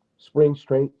 Spring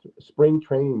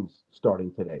training's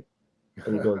starting today.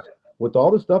 And he goes, with all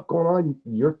the stuff going on,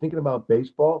 you're thinking about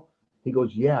baseball? He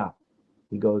goes, yeah.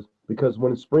 He goes, because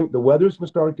when it's spring, the weather's going to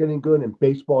start getting good, and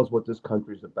baseball is what this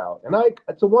country's about. And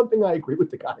that's the one thing I agree with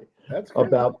the guy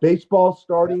about. Baseball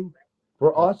starting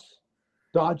for us,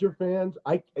 Dodger fans.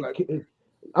 I'm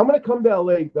going to come to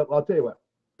LA. I'll tell you what.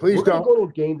 Please we're don't go to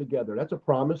a game together. That's a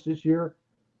promise this year.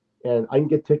 And I can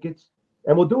get tickets.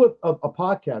 And we'll do a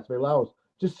podcast if they allow us.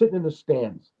 Just sitting in the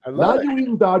stands. Not you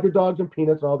eating Dodger dogs and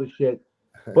peanuts and all this shit.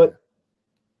 But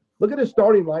look at the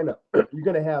starting lineup. You're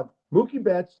going to have Mookie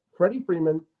Betts, Freddie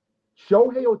Freeman,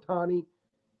 Shohei Ohtani,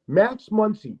 Max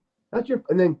Muncy.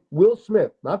 And then Will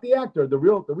Smith, not the actor, the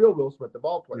real Will Smith, the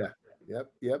ball player. Yeah.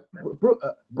 Yep.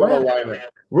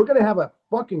 We're going to have a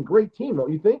fucking great team,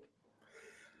 don't you think?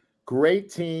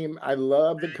 Great team. I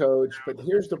love the coach, but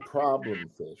here's the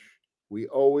problem, Fish. We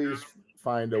always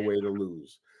find a way to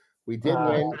lose. We did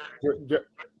win.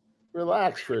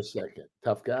 Relax for a second,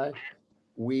 tough guy.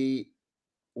 We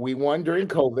won during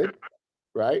COVID,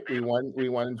 right? We won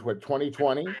in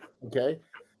 2020, okay?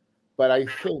 But I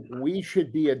think we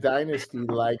should be a dynasty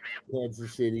like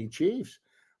Kansas City Chiefs.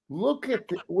 Look at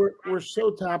we're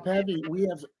so top heavy. We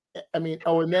have, and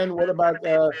then what about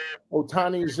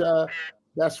Otani's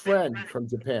best friend from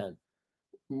Japan?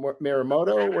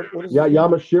 Miyamoto? What is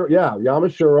Yamashiro. Yeah,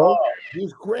 Yamashiro. Oh,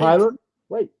 he's great.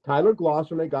 Wait, Tyler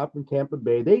Glosser they got from Tampa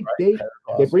Bay. They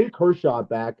bring Kershaw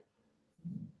back.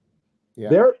 Yeah.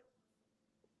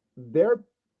 Their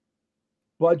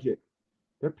budget,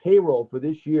 their payroll for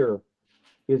this year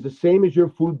is the same as your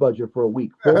food budget for a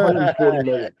week, $440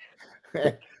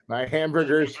 million. My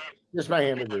hamburgers, just my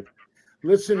hamburgers.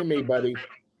 Listen to me, buddy.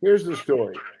 Here's the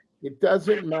story. It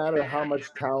doesn't matter how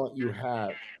much talent you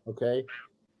have, okay?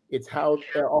 It's how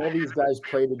all these guys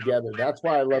play together. That's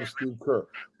why I love Steve Kerr.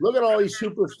 Look at all these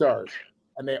superstars,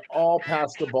 and they all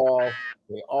pass the ball.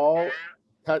 They all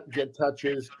get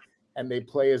touches, and they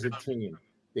play as a team.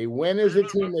 They win as a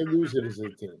team. They lose it as a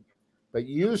team. But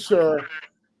you, sir,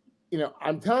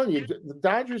 I'm telling you, the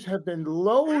Dodgers have been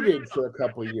loaded for a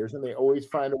couple of years, and they always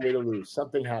find a way to lose.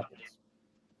 Something happens.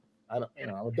 I'm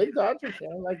a big Dodgers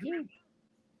fan like you.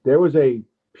 There was a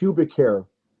pubic hair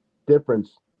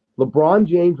difference. LeBron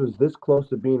James was this close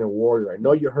to being a Warrior. I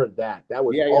know you heard that. That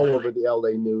was all over the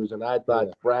LA news, and I thought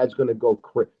Brad's going to go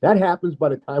crazy. That happens by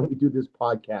the time we do this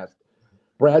podcast.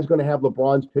 Brad's going to have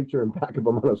LeBron's picture in back of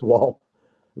him on his wall.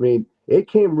 I mean, it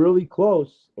came really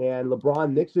close, and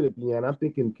LeBron nixed it at the end. I'm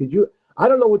thinking, I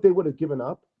don't know what they would have given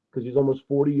up because he's almost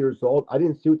 40 years old. I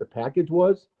didn't see what the package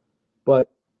was, but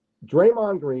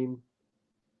Draymond Green,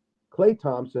 Klay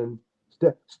Thompson,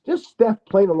 Steph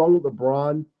playing along with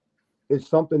LeBron is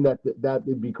something that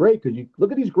would be great because you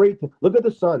look at these look at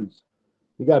the Suns.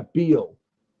 You got Beal,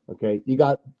 okay. You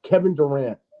got Kevin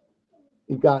Durant.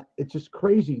 It's just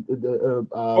crazy. Look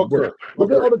at all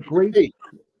the great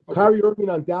Kyrie Irving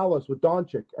on Dallas with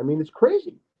Doncic. I mean, it's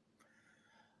crazy.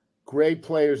 Great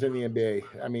players in the NBA.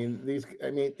 I mean,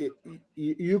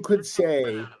 you could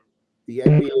say the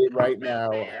NBA right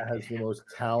now has the most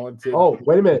talented. Oh,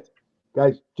 wait a minute,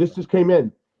 guys! Just came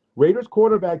in. Raiders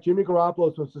quarterback Jimmy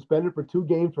Garoppolo was suspended for 2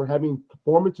 games for having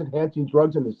performance-enhancing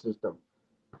drugs in his system.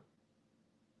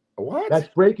 What? That's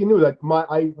breaking news.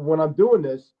 When I'm doing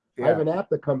this, I have an app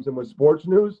that comes in with sports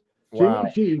news. Wow.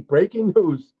 Jimmy G, breaking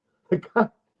news.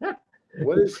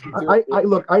 What is he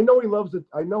doing? I know he loves it.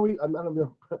 I know he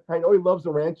loves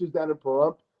the ranches down in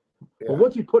Pahrump. Yeah. But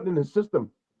what's he putting in his system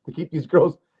to keep these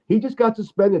girls? He just got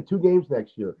suspended 2 games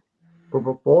next year for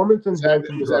performance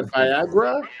enhancing. Is that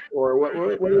Viagra or what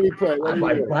did he put?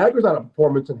 Viagra's not a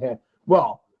performance enhancing.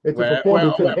 Well, it's a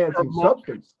performance enhancing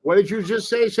substance. What did you just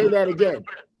say? Say that again.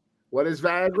 What is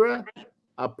Viagra?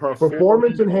 A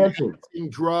performance enhancing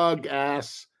drug,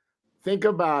 ass. Think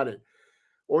about it.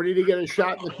 Or did he get a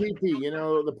shot in the pee-pee?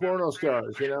 The porno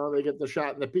stars, they get the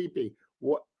shot in the pee-pee.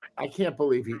 What? I can't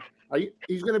believe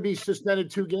he's going to be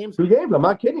suspended 2 games? 2 games. I'm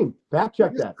not kidding. Fact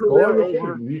check that.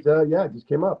 He's just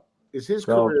came up. Is his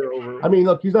career over? I mean,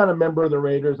 look, he's not a member of the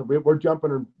Raiders. We're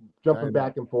jumping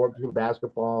back and forth between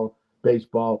basketball,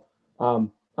 baseball.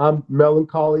 I'm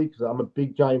melancholy because I'm a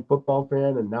big giant football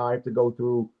fan, and now I have to go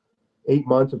through 8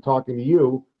 months of talking to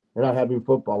you and not having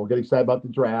football. We'll get excited about the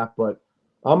draft, but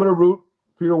I'm going to root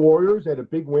for your Warriors. They had a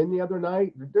big win the other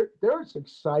night. They're an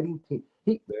exciting team.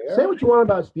 Say what you want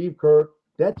about Steve Kerr.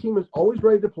 That team is always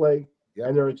ready to play,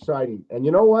 and they're exciting. And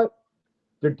you know what?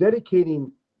 They're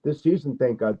dedicating this season,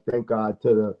 thank God,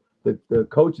 to the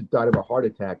coach that died of a heart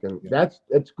attack, and that's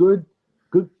good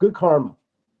karma.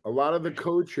 A lot of the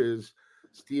coaches,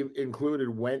 Steve included,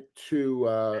 went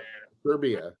to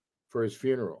Serbia for his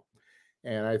funeral,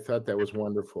 and I thought that was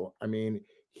wonderful. I mean,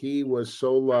 he was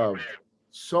so loved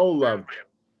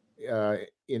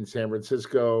in San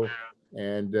Francisco,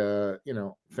 and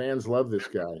fans love this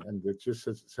guy, and it's just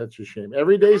such a shame.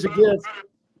 Every day's a gift.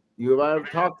 You and I have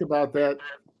talked about that,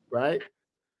 right?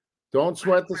 Don't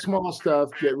sweat the small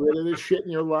stuff. Get rid of the shit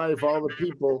in your life, all the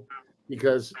people,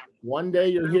 because one day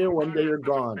you're here, one day you're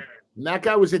gone. And that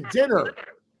guy was at dinner.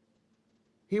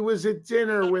 He was at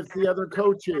dinner with the other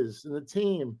coaches and the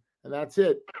team, and that's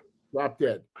it. Drop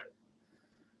dead.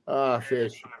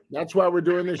 Fish. That's why we're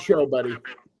doing this show, buddy.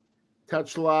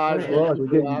 Touch lives.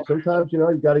 Sometimes,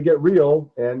 you got to get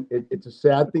real, and it's a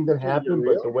sad thing that happened,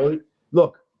 but the way,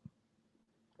 look,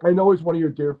 I know he's one of your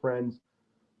dear friends,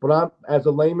 but I'm, as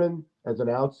a layman, as an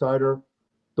outsider,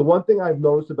 the one thing I've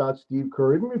noticed about Steve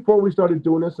Kerr, even before we started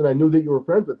doing this, and I knew that you were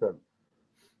friends with him,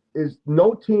 is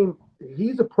no team,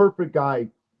 he's a perfect guy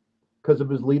because of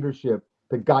his leadership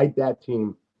to guide that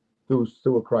team through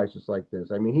a crisis like this.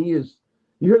 I mean, you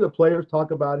hear the players talk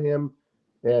about him,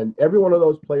 and every one of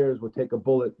those players would take a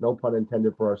bullet, no pun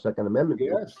intended, for our Second Amendment.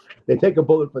 Yes. They take a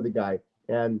bullet for the guy.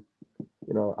 And,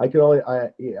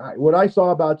 what I saw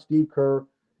about Steve Kerr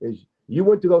is you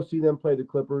went to go see them play the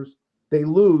Clippers. They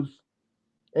lose,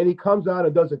 and he comes out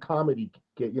and does a comedy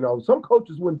kit. Some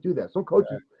coaches wouldn't do that. Some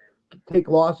coaches take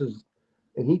losses,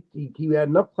 and he had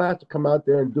enough class to come out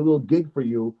there and do a little gig for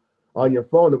you on your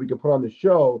phone that we could put on the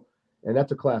show. and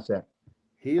that's a class act.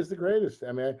 He is the greatest.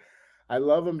 I mean, I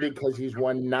love him because he's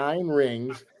won 9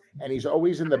 rings, and he's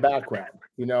always in the background.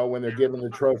 You know, when they're giving the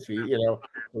trophy, you know,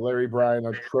 the Larry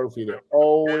Bryant trophy,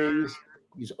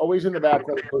 he's always in the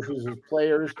background, pushes his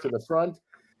players to the front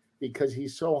because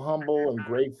he's so humble and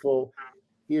grateful.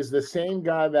 He is the same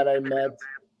guy that I met,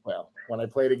 well, when I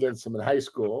played against him in high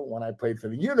school, when I played for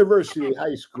the University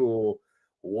High School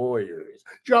Warriors.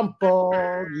 Jump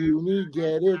ball, uni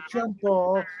get it, jump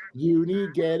ball, uni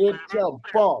get it, jump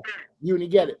ball, uni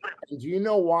get it. And do you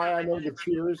know why I know the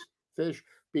cheers, Fish?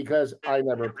 Because I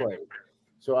never played.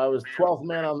 So I was 12th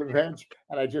man on the bench,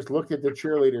 and I just looked at the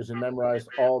cheerleaders and memorized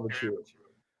all the cheers.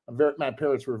 My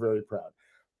parents were very proud.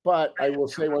 But I will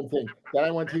say one thing. Then I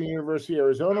went to the University of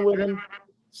Arizona with him,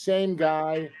 same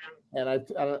guy. And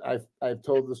I've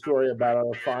told the story about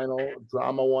our final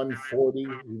drama 140.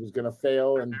 He was going to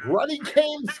fail, and Bruddy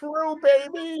came through,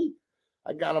 baby.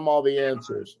 I got him all the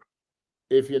answers,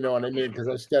 if you know what I mean, because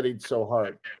I studied so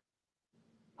hard.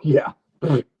 Yeah.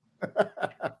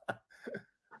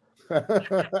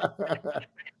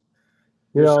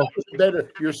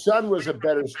 Your son was a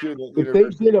better student. If they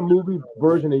did a movie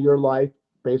version of your life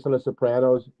based on The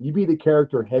Sopranos, you'd be the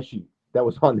character Heshy that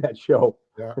was on that show.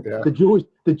 Yeah.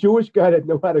 The Jewish guy that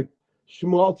knew how to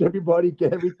schmaltz everybody,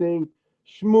 get everything,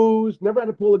 schmooze, never had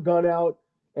to pull a gun out,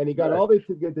 and he got all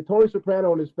the Tony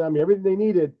Soprano and his family everything they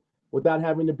needed without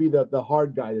having to be the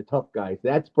hard guy, the tough guy.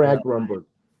 That's Brad Grunberg.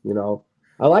 You know,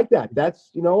 I like that. That's,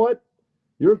 you know what?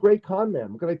 You're a great con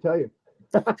man. What can I tell you?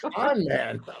 Con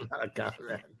man. I'm not a con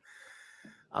man.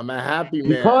 I'm a happy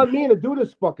man. You called me to do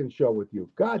this fucking show with you.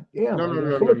 God damn. No.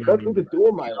 To do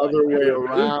in my life. Other way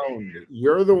around.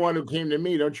 You're the one who came to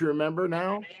me. Don't you remember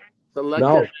now?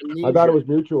 No, I thought it was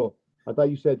mutual. I thought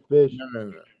you said Fish.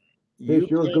 No. Fish,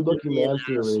 you're a good-looking man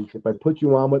for your age. If I put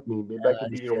you on with me, maybe I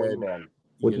could be your wingman,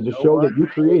 which is a show that you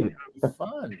created.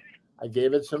 Fun. I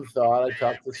gave it some thought. I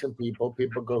talked to some people.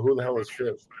 People go, who the hell is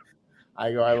Fish?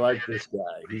 I go, I like this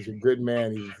guy. He's a good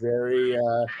man. He's very,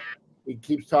 he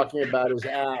keeps talking about his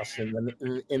ass in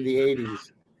the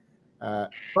 80s.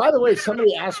 By the way,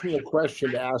 somebody asked me a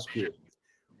question to ask you.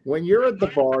 When you're at the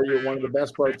bar, you're one of the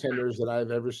best bartenders that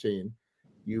I've ever seen.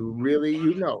 You really,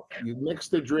 you mix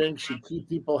the drinks, you keep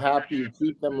people happy, you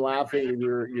keep them laughing with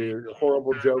your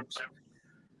horrible jokes.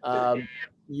 What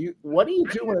do you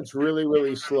do when it's really,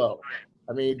 really slow?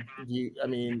 I mean, do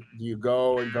you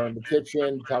go and go in the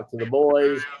kitchen, talk to the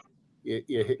boys? What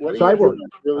do you do when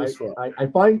it's really slow? I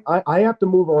find I have to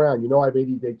move around. You know, I have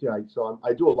ADHD, so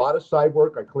I do a lot of side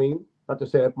work. I clean, not to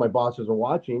say that my bosses are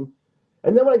watching.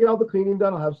 And then when I get all the cleaning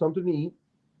done, I'll have something to eat.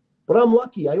 But I'm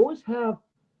lucky. I always have.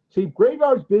 See,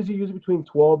 graveyard's busy usually between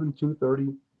 12 and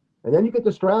 2:30. And then you get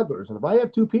the stragglers. And if I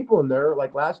have 2 people in there,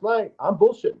 like last night, I'm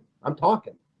bullshitting. I'm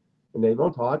talking. And they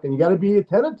don't talk. And you got to be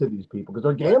attentive to these people because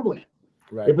they're gambling.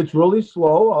 Right. If it's really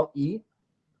slow, I'll eat.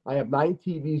 I have 9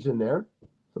 TVs in there,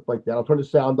 stuff like that. I'll turn the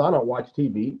sound on. I'll watch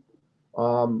TV.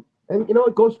 And, you know,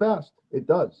 it goes fast. It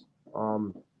does.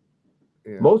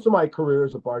 Most of my career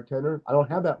as a bartender, I don't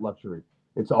have that luxury.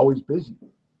 It's always busy,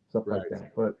 stuff like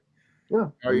that. But, yeah.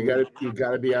 Oh, you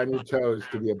got to be on your toes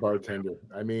to be a bartender.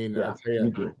 I mean, I'll tell you,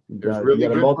 you do. You got to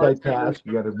multitask.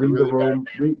 You got to read the room.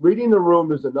 Reading the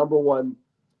room is the number one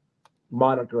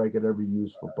moniker I could ever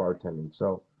use for bartending.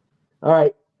 So, all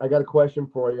right, I got a question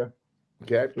for you.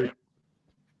 Okay.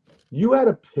 You had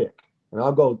to pick, and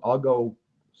I'll go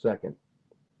second.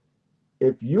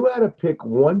 If you had to pick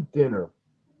one dinner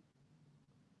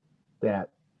that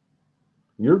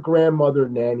your grandmother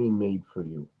Nanny made for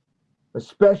you,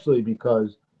 especially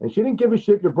because, and she didn't give a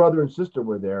shit your brother and sister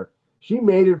were there. She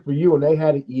made it for you and they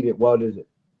had to eat it. What is it?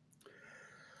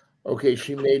 Okay,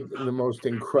 she made the most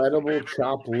incredible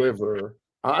chopped liver.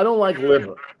 I don't like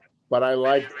liver, but I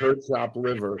liked her chopped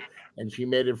liver, and she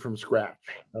made it from scratch.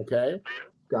 Okay?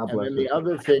 God bless and then the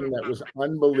other thing that was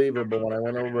unbelievable when I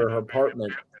went over her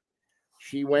apartment,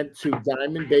 she went to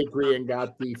Diamond Bakery and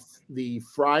got the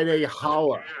Friday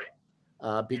challah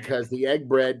because the egg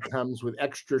bread comes with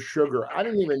extra sugar. I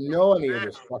didn't even know any of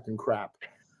this fucking crap.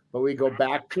 But we go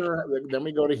back to her, then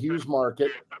we go to Hughes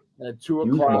Market, and at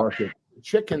 2:00,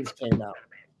 chickens came out.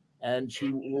 And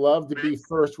she loved to be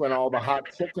first when all the hot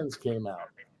chickens came out,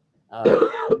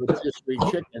 rotisserie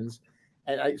chickens.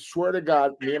 And I swear to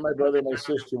God, me and my brother and my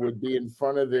sister would be in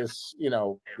front of this,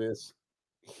 this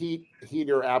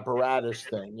heater apparatus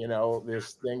thing,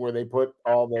 this thing where they put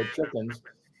all the chickens.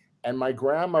 And my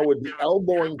grandma would be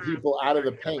elbowing people out of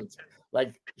the paint.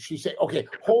 Like she'd say, okay,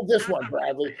 hold this one,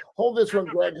 Bradley. Hold this one,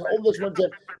 Greg. Hold this one, Tim.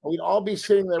 And we'd all be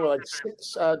sitting there with like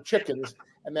 6 chickens.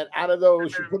 And then out of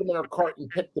those, she put them in her cart and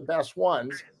pick the best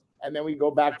ones. And then we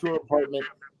go back to her apartment.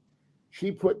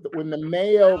 she put when the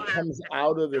mayo comes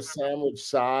out of the sandwich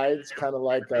sides, kind of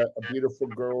like a beautiful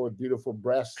girl with beautiful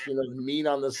breasts, the meat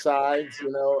on the sides,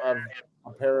 of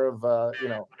a pair of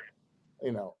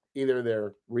either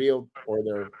they're real or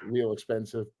they're real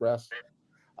expensive breasts.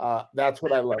 That's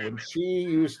what I love. When she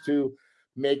used to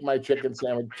make my chicken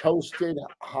sandwich, toasted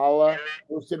challah,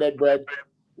 toasted egg bread.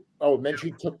 Oh, and then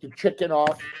she took the chicken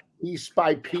off piece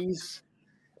by piece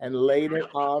and laid it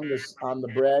on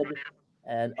the bread.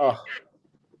 And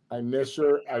I miss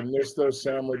her. I miss those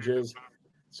sandwiches.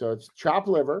 So it's chopped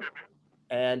liver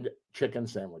and chicken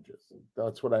sandwiches.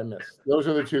 That's what I miss. Those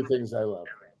are the two things I love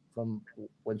from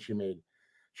when she made.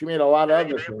 She made a lot of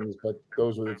other things, but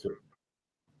those were the two.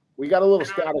 We got a little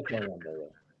static going on, by the way.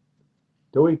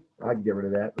 Do we? I can get rid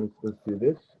of that. Let's do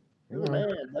this. You're the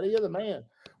man, buddy. You're the man.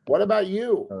 What about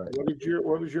you? All right.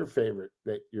 What was your favorite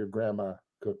that your grandma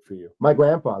cooked for you? My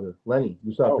grandfather, Lenny,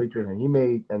 you saw Oh. a picture of him. He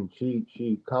made, and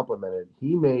she complimented.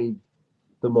 He made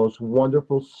the most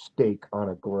wonderful steak on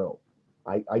a grill.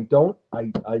 I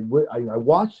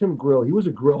watched him grill. He was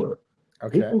a griller. He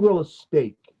Okay. can grill a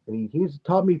steak, and he's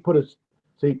taught me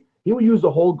he would use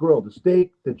the whole grill, the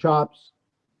steak, the chops,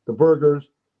 the burgers.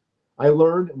 I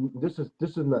learned, and this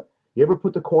is not. You ever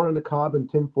put the corn on the cob in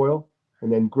tin foil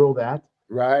and then grill that?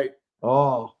 Right.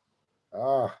 Oh,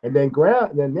 Ah. and then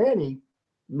Nanny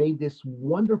made this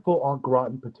wonderful au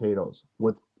gratin potatoes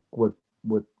with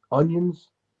onions,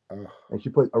 and she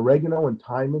put oregano and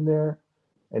thyme in there,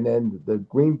 and then the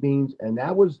green beans, and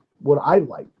that was what I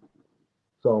liked.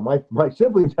 So my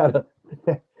siblings had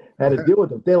to deal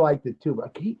with it. They liked it too.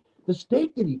 But the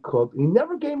steak that he cooked, he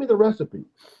never gave me the recipe.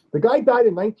 The guy died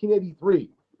in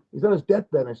 1983. He's on his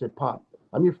deathbed. And I said, Pop,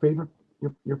 I'm your favorite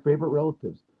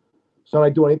relatives. Son,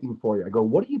 I'd do anything for you. I go,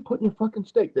 what do you put in your fucking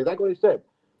steak? That's what he said.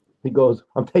 He goes,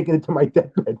 I'm taking it to my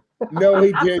deathbed. No,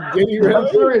 he did. Did he I'm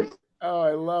really? serious. Oh,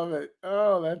 I love it.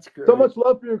 Oh, that's great. So much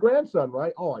love for your grandson,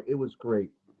 right? Oh, it was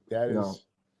great. That is.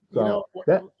 No. You know,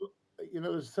 that-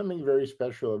 there's something very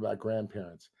special about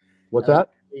grandparents. What's And that?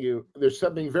 There's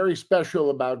something very special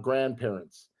about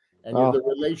grandparents and the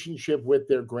relationship with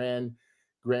their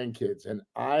grandkids. And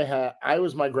I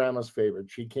was my grandma's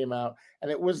favorite. She came out, and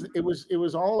it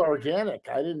was all organic.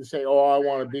 I didn't say, oh, I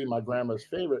want to be my grandma's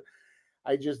favorite.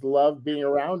 I just loved being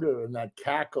around her and that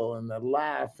cackle and that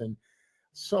laugh and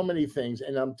so many things.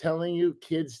 And I'm telling you,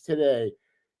 kids today,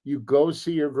 you go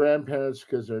see your grandparents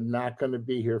because they're not going to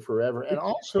be here forever. And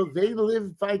also they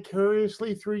live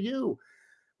vicariously through you.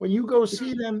 When you go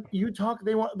see them, you talk,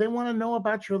 they want to know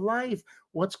about your life,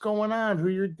 what's going on, who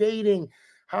you're dating,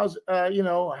 how's it at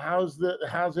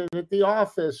the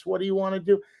office, what do you want to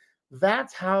do?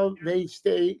 That's how they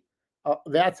stay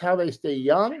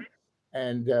young,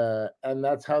 and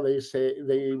that's how they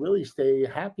really stay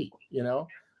happy, And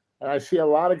I see a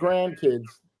lot of grandkids,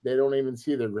 they don't even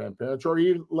see their grandparents or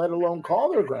even let alone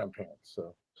call their grandparents.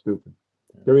 So Stupid.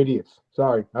 They're idiots.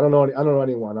 Sorry. I don't know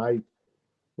anyone.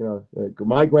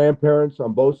 My grandparents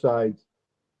on both sides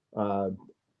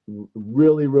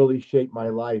really, really shaped my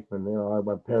life. And,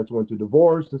 my parents went through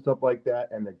divorce and stuff like that.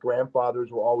 And the grandfathers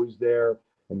were always there,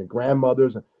 and the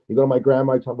grandmothers. You go to my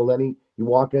grandma, talk about Lenny, you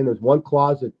walk in, there's one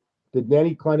closet. Did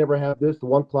Nanny Klein ever have this? The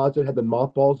one closet had the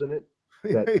mothballs in it.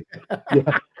 Yeah,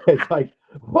 it's like,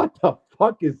 what the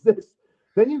fuck is this?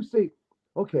 Then you say,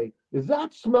 okay, is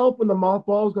that smell from the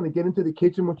mothballs going to get into the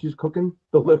kitchen when she's cooking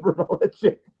the liver and all that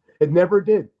shit? It never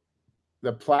did.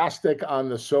 The plastic on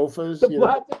the sofas.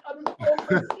 Plastic on the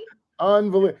sofas.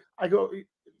 Unbelievable. I go,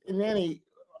 Nanny,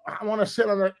 I want to sit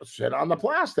on the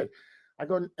plastic. I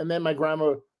go, and then my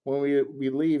grandma, when we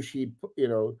leave, she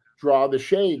draw the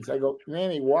shades. I go,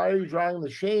 Nanny, why are you drawing the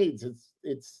shades?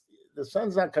 It's the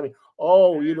sun's not coming.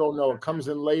 Oh, you don't know. It comes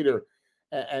in later,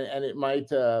 and it might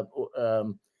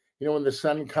when the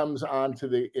sun comes onto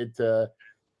it'll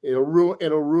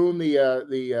ruin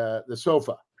the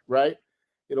sofa, right?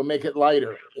 It'll make it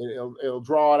lighter. It'll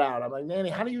draw it out. I'm like, Nanny,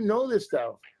 how do you know this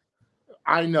stuff?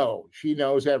 I know. She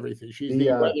knows everything. She's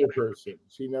the weather person.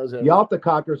 She knows everything. The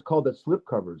Altacockers called it slip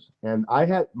covers. And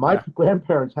my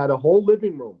grandparents had a whole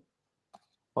living room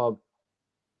of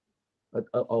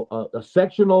a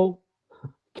sectional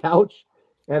couch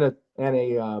and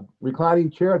a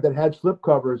reclining chair that had slip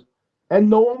covers, and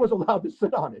no one was allowed to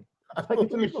sit on it. It's like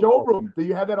it's in the showroom. Do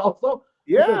you have that also?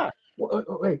 Yeah.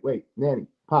 Wait, Nanny,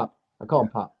 Pop. I call him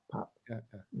Pop. Yeah.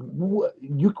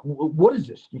 What is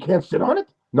this? You can't sit on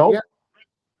it? No. Yeah.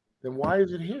 Then why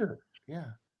is it here? Yeah.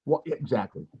 Well,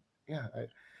 exactly. Yeah.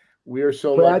 We are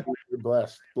so lucky. We're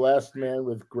blessed, man,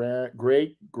 with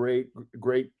great grandparents.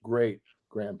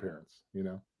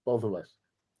 Both of us.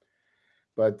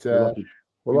 But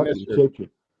we're lucky. We shaped you.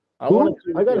 I want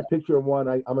to. I got a picture of one.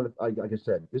 I'm gonna, like I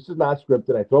said, this is not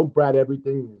scripted. I throw Brad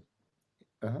everything.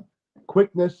 Uh-huh.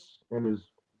 Quickness and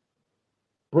his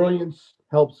brilliance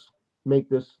helps make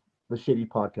this the shitty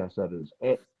podcast that is.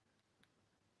 And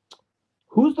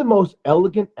who's the most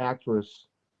elegant actress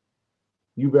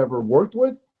you've ever worked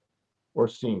with or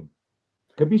seen?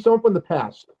 Could be someone from the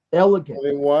past. Elegant.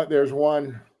 There's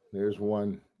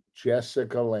one.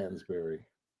 Jessica Lansbury.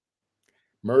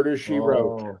 Murder, She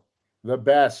Wrote. The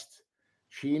best.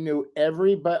 She knew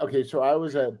everybody. Okay, so I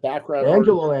was a background.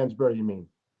 Angela Lansbury, you mean?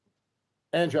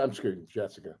 Angela, I'm screwed.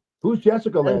 Jessica. Who's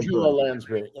Jessica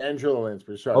Lansbury? Angela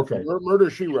Lansbury. Sorry. Okay. Murder,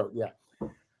 She Wrote. Yeah.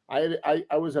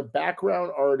 I was a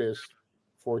background artist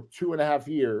for 2.5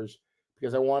 years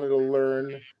because I wanted to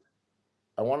learn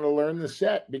the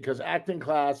set, because acting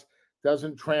class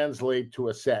doesn't translate to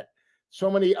a set.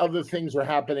 So many other things are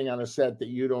happening on a set that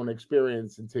you don't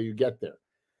experience until you get there.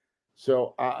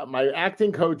 So my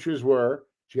acting coaches were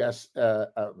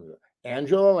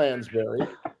Angela Lansbury,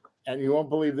 and you won't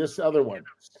believe this other one,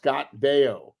 Scott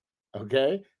Baio.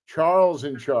 Okay, Charles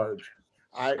in charge.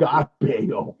 Scott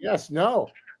Baio. Yes, no.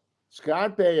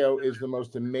 Scott Baio is the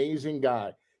most amazing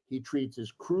guy. He treats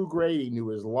his crew great. He knew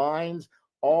his lines.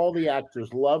 All the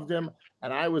actors loved him.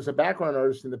 And I was a background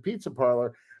artist in the pizza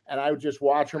parlor, and I would just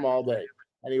watch him all day.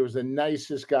 And he was the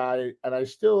nicest guy. And I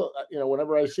still,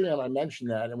 whenever I see him, I mention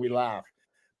that and we laugh.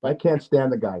 I can't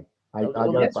stand the guy. I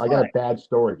got a bad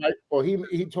story. Well,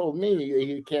 he told me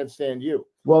he can't stand you.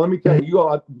 Well, let me tell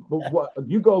you,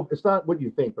 you go. It's not what you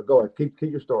think, but go ahead. Keep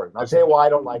your story. I'll tell you why I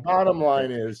don't like. Bottom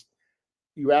line is,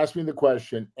 you asked me the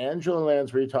question. Angela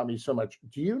Lansbury taught me so much.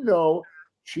 Do you know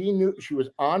she was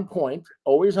on point,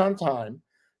 always on time,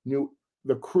 knew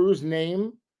the crew's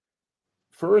name,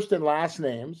 first and last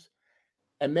names,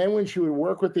 and then when she would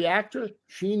work with the actor,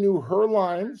 she knew her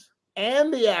lines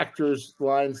and the actor's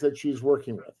lines that she's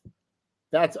working with.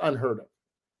 That's unheard of.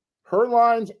 Her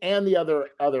lines and the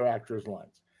other actors'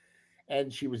 lines.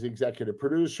 And she was executive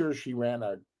producer. She ran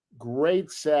a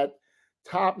great set,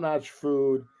 top-notch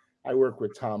food. I worked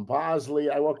with Tom Bosley.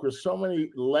 I worked with so many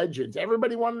legends.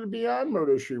 Everybody wanted to be on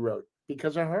Murder, She Wrote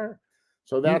because of her.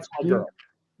 So that's my girl.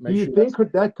 Do you think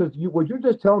that, because what you're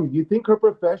just telling me, do you think her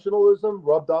professionalism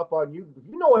rubbed off on you?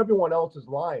 You know everyone else's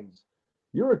lines.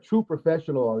 You're a true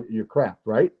professional at your craft,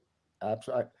 right?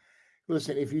 Absolutely.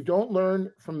 Listen, if you don't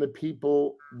learn from the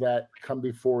people that come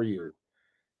before you,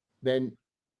 then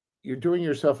you're doing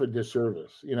yourself a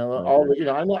disservice.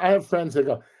 I have friends that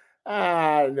go,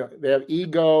 no, they have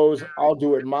egos. I'll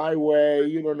do it my way.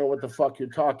 You don't know what the fuck you're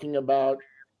talking about.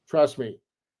 Trust me,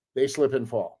 they slip and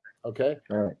fall. Okay.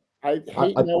 All right. I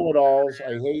hate know-it-alls.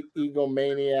 I hate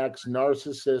egomaniacs,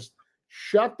 narcissists.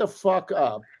 Shut the fuck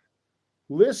up.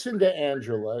 Listen to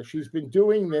Angela. She's been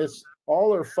doing this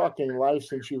all her fucking life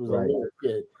since she was a little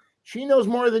kid. She knows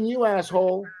more than you,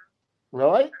 asshole.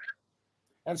 Really?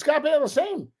 And Scott Baio the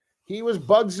same. He was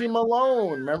Bugsy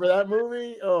Malone. Remember that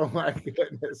movie? Oh my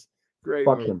goodness. Great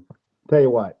Fuck movie. him. Tell you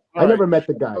what. I never met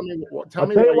the guy. I'll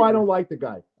tell you why I don't like the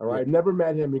guy. All right. I've never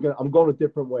met him. I'm going a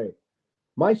different way.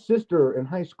 My sister in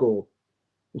high school,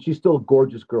 and she's still a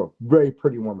gorgeous girl, very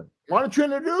pretty woman. Why don't you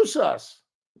introduce us?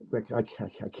 I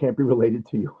can't be related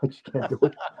to you. I just can't do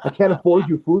it. I can't afford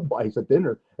you food buys at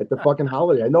dinner at the fucking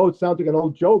holiday. I know it sounds like an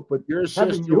old joke, but your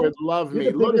sister would love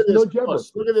me. Look at this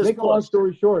puss. Look at this. Make a long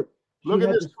story short, look at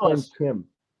this friend Kim.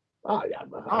 Oh yeah,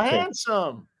 how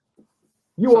handsome!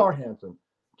 You are handsome.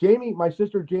 Jamie, my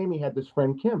sister Jamie had this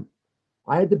friend Kim.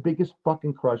 I had the biggest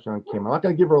fucking crush on Kim. I'm not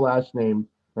gonna give her last name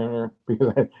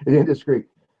because it's indiscreet.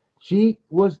 She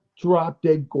was drop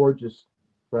dead gorgeous,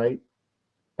 right?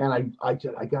 And I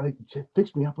gotta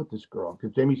fix me up with this girl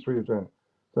because Jamie's 3 years old.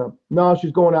 So no,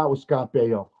 she's going out with Scott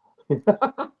Baio.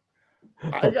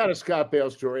 I got a Scott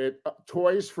Baio story.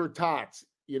 Toys for Tots.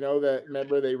 You know that?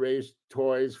 Remember they raised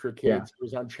toys for kids. Yeah. It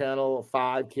was on Channel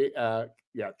 5.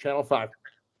 Channel 5.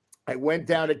 I went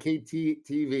down to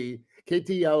KTLA,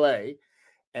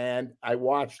 and I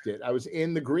watched it. I was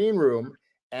in the green room,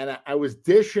 and I was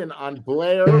dishing on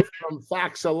Blair from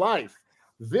Facts of Life.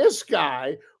 This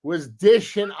guy was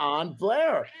dishing on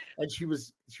Blair, and she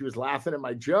was laughing at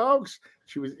my jokes.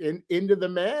 She was into the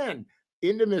man,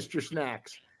 into Mr.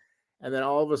 Snacks. And then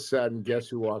all of a sudden, guess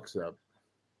who walks up?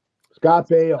 Scott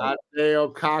Baio. Scott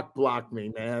Baio cock blocked me,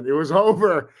 man. It was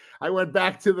over. I went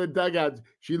back to the dugout.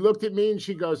 She looked at me and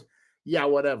she goes, yeah,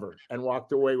 whatever, and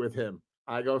walked away with him.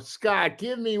 I go, Scott,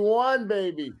 give me one,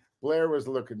 baby. Blair was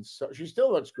looking she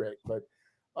still looks great, but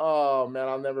oh man,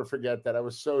 I'll never forget that. I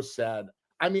was so sad.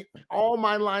 I mean, all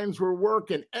my lines were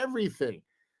working, everything.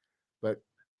 But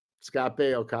Scott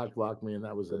Baio cock-blocked me, and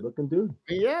that was Good it. looking dude.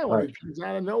 Yeah, when he comes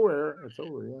out of nowhere, it's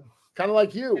over. Yeah, kind of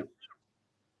like you.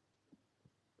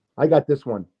 I got this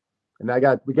one, and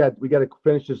we got to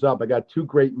finish this up. I got two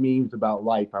great memes about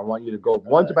life. I want you to go.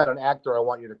 One's about an actor. I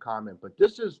want you to comment, but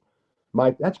this is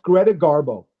that's Greta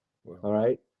Garbo. Wow. All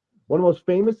right, one of the most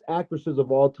famous actresses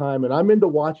of all time, and I'm into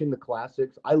watching the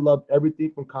classics. I love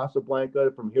everything from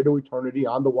Casablanca, from Here to Eternity,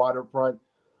 On the Waterfront.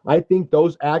 I think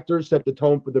those actors set the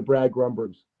tone for the Brad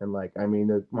Grunbergs, and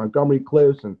the Montgomery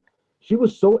Cliffs, and she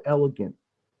was so elegant.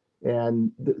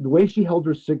 And the way she held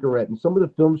her cigarette and some of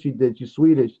the films she did, she's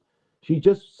Swedish, she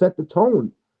just set the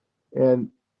tone. And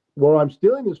where I'm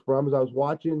stealing this from is I was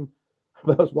watching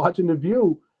The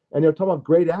View, and they're talking about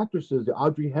great actresses, the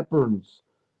Audrey Hepburns,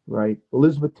 right?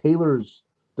 Elizabeth Taylors,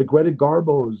 the Greta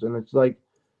Garbos. And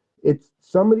it's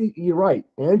somebody, you're right.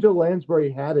 Angela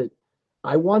Lansbury had it.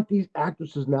 I want these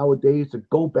actresses nowadays to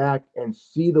go back and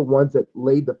see the ones that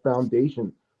laid the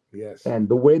foundation. Yes. And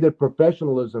the way that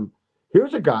professionalism.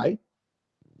 Here's a guy.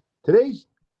 This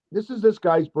is this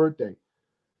guy's birthday.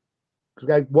 I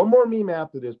got one more meme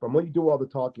after this, but I'm going to do all the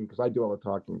talking because I do all the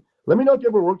talking. Let me know if you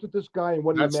ever worked with this guy and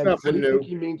what he That's meant. What do you nothing think new.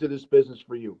 he means to this business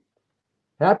for you?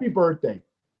 Happy birthday,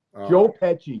 Oh, Joe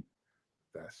Pesci.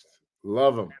 best.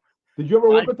 Love him. Did you ever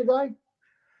work with the guy?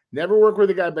 Never worked with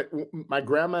the guy, but my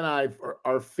grandma and I,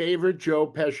 our favorite Joe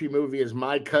Pesci movie is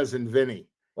My Cousin Vinny.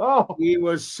 Oh, He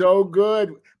was so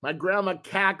good. My grandma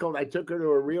cackled. I took her to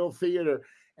a real theater,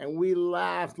 and we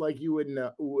laughed like you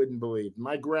wouldn't believe.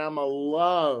 My grandma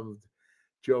loved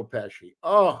Joe Pesci.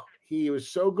 Oh, he was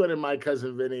so good in My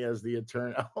Cousin Vinny as the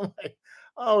attorney.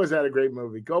 Was that a great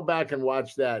movie? Go back and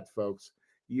watch that, folks.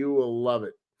 You will love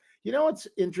it. You know what's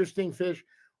interesting, Fish?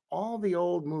 All the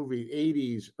old movies,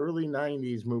 80s, early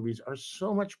 90s movies are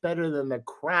so much better than the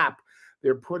crap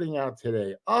they're putting out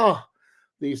today. Oh,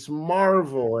 these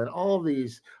Marvel and all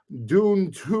these Dune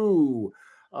 2.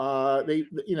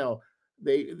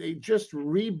 They just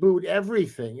reboot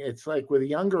everything. It's like with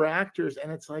younger actors,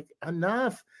 and it's like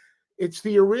enough. It's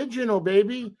the original,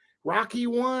 baby. Rocky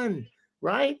 1,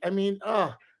 right? I mean,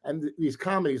 and these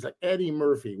comedies like Eddie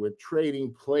Murphy with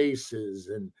Trading Places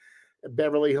and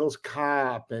Beverly Hills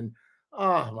Cop, and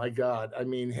oh my God, I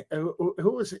mean, who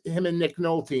was him and Nick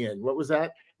Nolte in? What was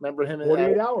that? Remember him in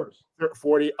 48 hours.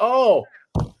 40? Oh,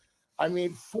 I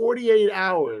mean, 48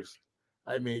 hours.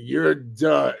 I mean, you're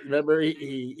done. Remember,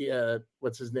 he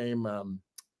what's his name?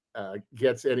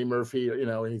 Gets Eddie Murphy,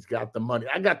 and he's got the money.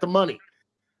 I got the money.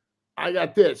 I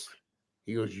got this.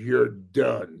 He goes, "You're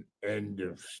done. End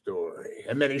of story."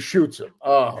 And then he shoots him.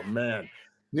 Oh man,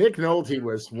 Nick Nolte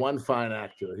was one fine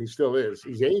actor. He still is.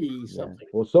 He's 80 something. Yeah.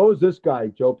 Well, so is this guy,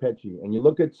 Joe Pesci. And you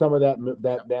look at some of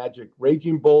that magic.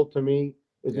 Raging Bull to me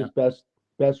is his best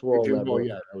role Raging ever. Bull,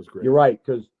 yeah, that was great. You're right,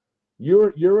 because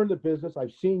you're in the business.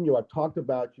 I've seen you. I've talked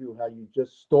about you, how you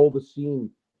just stole the scene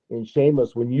in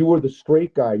Shameless when you were the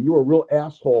straight guy. You were a real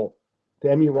asshole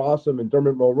to Emmy Rossum and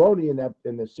Dermot Mulroney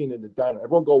in the scene in the diner.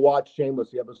 Everyone go watch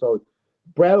Shameless, the episode.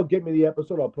 Brad will get me the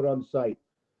episode. I'll put it on the site,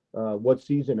 what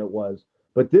season it was.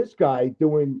 But this guy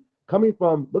coming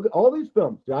from, look at all these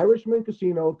films, The Irishman,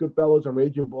 Casino, Goodfellas, and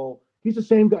Raging Bull. He's the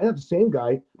same guy, not the same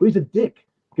guy, but he's a dick.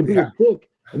 He can be a dick.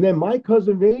 And then My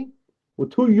Cousin Vinny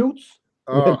with two Utes.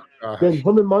 Oh, then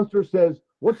Herman Munster says,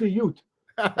 "What's a Ute?"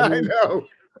 I know.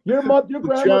 Your grandmother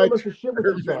must have shit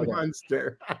when she saw Herman that.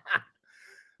 Munster.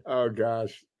 Oh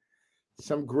gosh,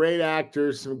 some great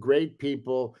actors, some great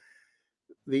people.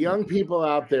 The young people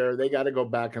out there, they got to go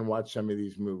back and watch some of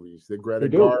these movies. The Greta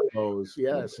They do. Garbos,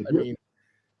 yes. They I do.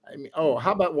 mean,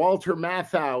 how about Walter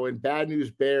Matthau in Bad News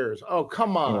Bears? Oh,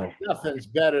 come on, Oh. nothing's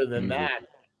better than that.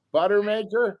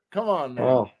 Buttermaker, come on, man.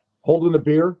 Oh, holding the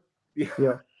beer. Yeah.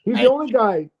 Yeah, he's the only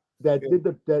guy that did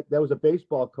that was a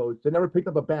baseball coach that never picked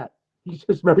up a bat. He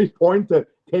just remember he's pointing to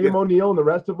Tatum O'Neal and the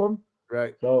rest of them.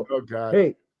 Right. So, Oh God.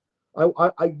 hey,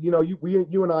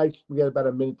 you and I, we got about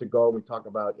a minute to go. We talk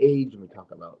about age and we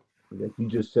talk about, like you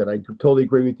just said, I totally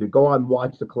agree with you. Go on and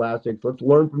watch the classics. Let's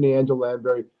learn from the Angela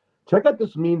Lansbury. Check out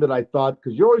this meme that I thought,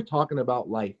 because you're always talking about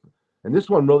life, and this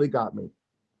one really got me.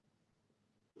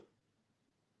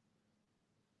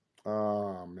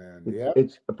 Oh man. Yeah.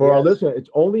 It's for our listener. It's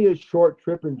only a short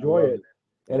trip. Enjoy it.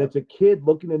 And it's a kid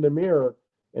looking in the mirror,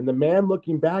 and the man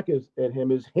looking back at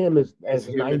him as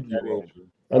 90-year-old.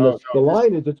 And the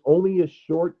line is, "It's only a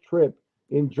short trip.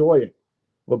 Enjoy it."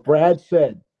 What Brad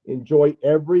said, enjoy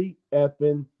every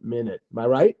effing minute. Am I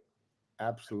right?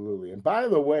 Absolutely. And by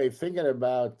the way, thinking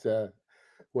about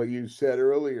what you said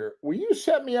earlier, will you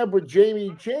set me up with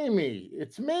Jamie?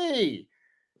 It's me,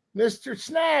 Mr.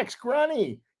 Snacks,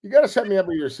 Grunny. You got to set me up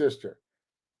with your sister.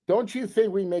 Don't you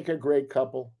think we make a great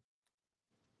couple?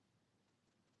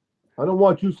 I don't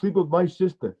want you to sleep with my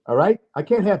sister. All right? I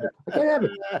can't have it. I can't have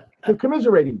it. They're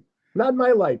commiserating. Not in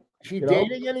my life. Is she You know?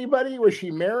 dating anybody? Was she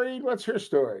married? What's her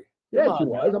story? Yeah, Come she on,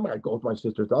 was. man. I'm not gonna go with my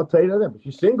sister. I'll tell you that. But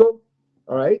she's single.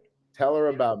 All right. Tell her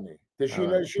about me. Does she All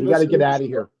know? right. She You got to listen get the out of show?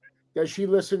 here. Does she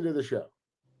listen to the show?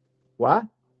 What?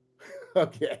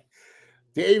 Okay.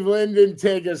 Dave Linden,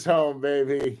 take us home,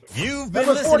 baby. You've been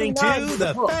Number listening 49 to in the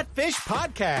the book. Fat Fish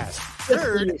Podcast, Listen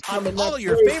heard to this on coming all next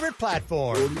your week. favorite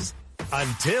platforms.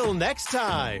 Until next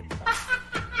time.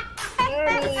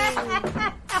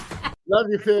 Love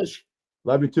you, Fish.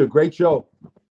 Love you too. Great show.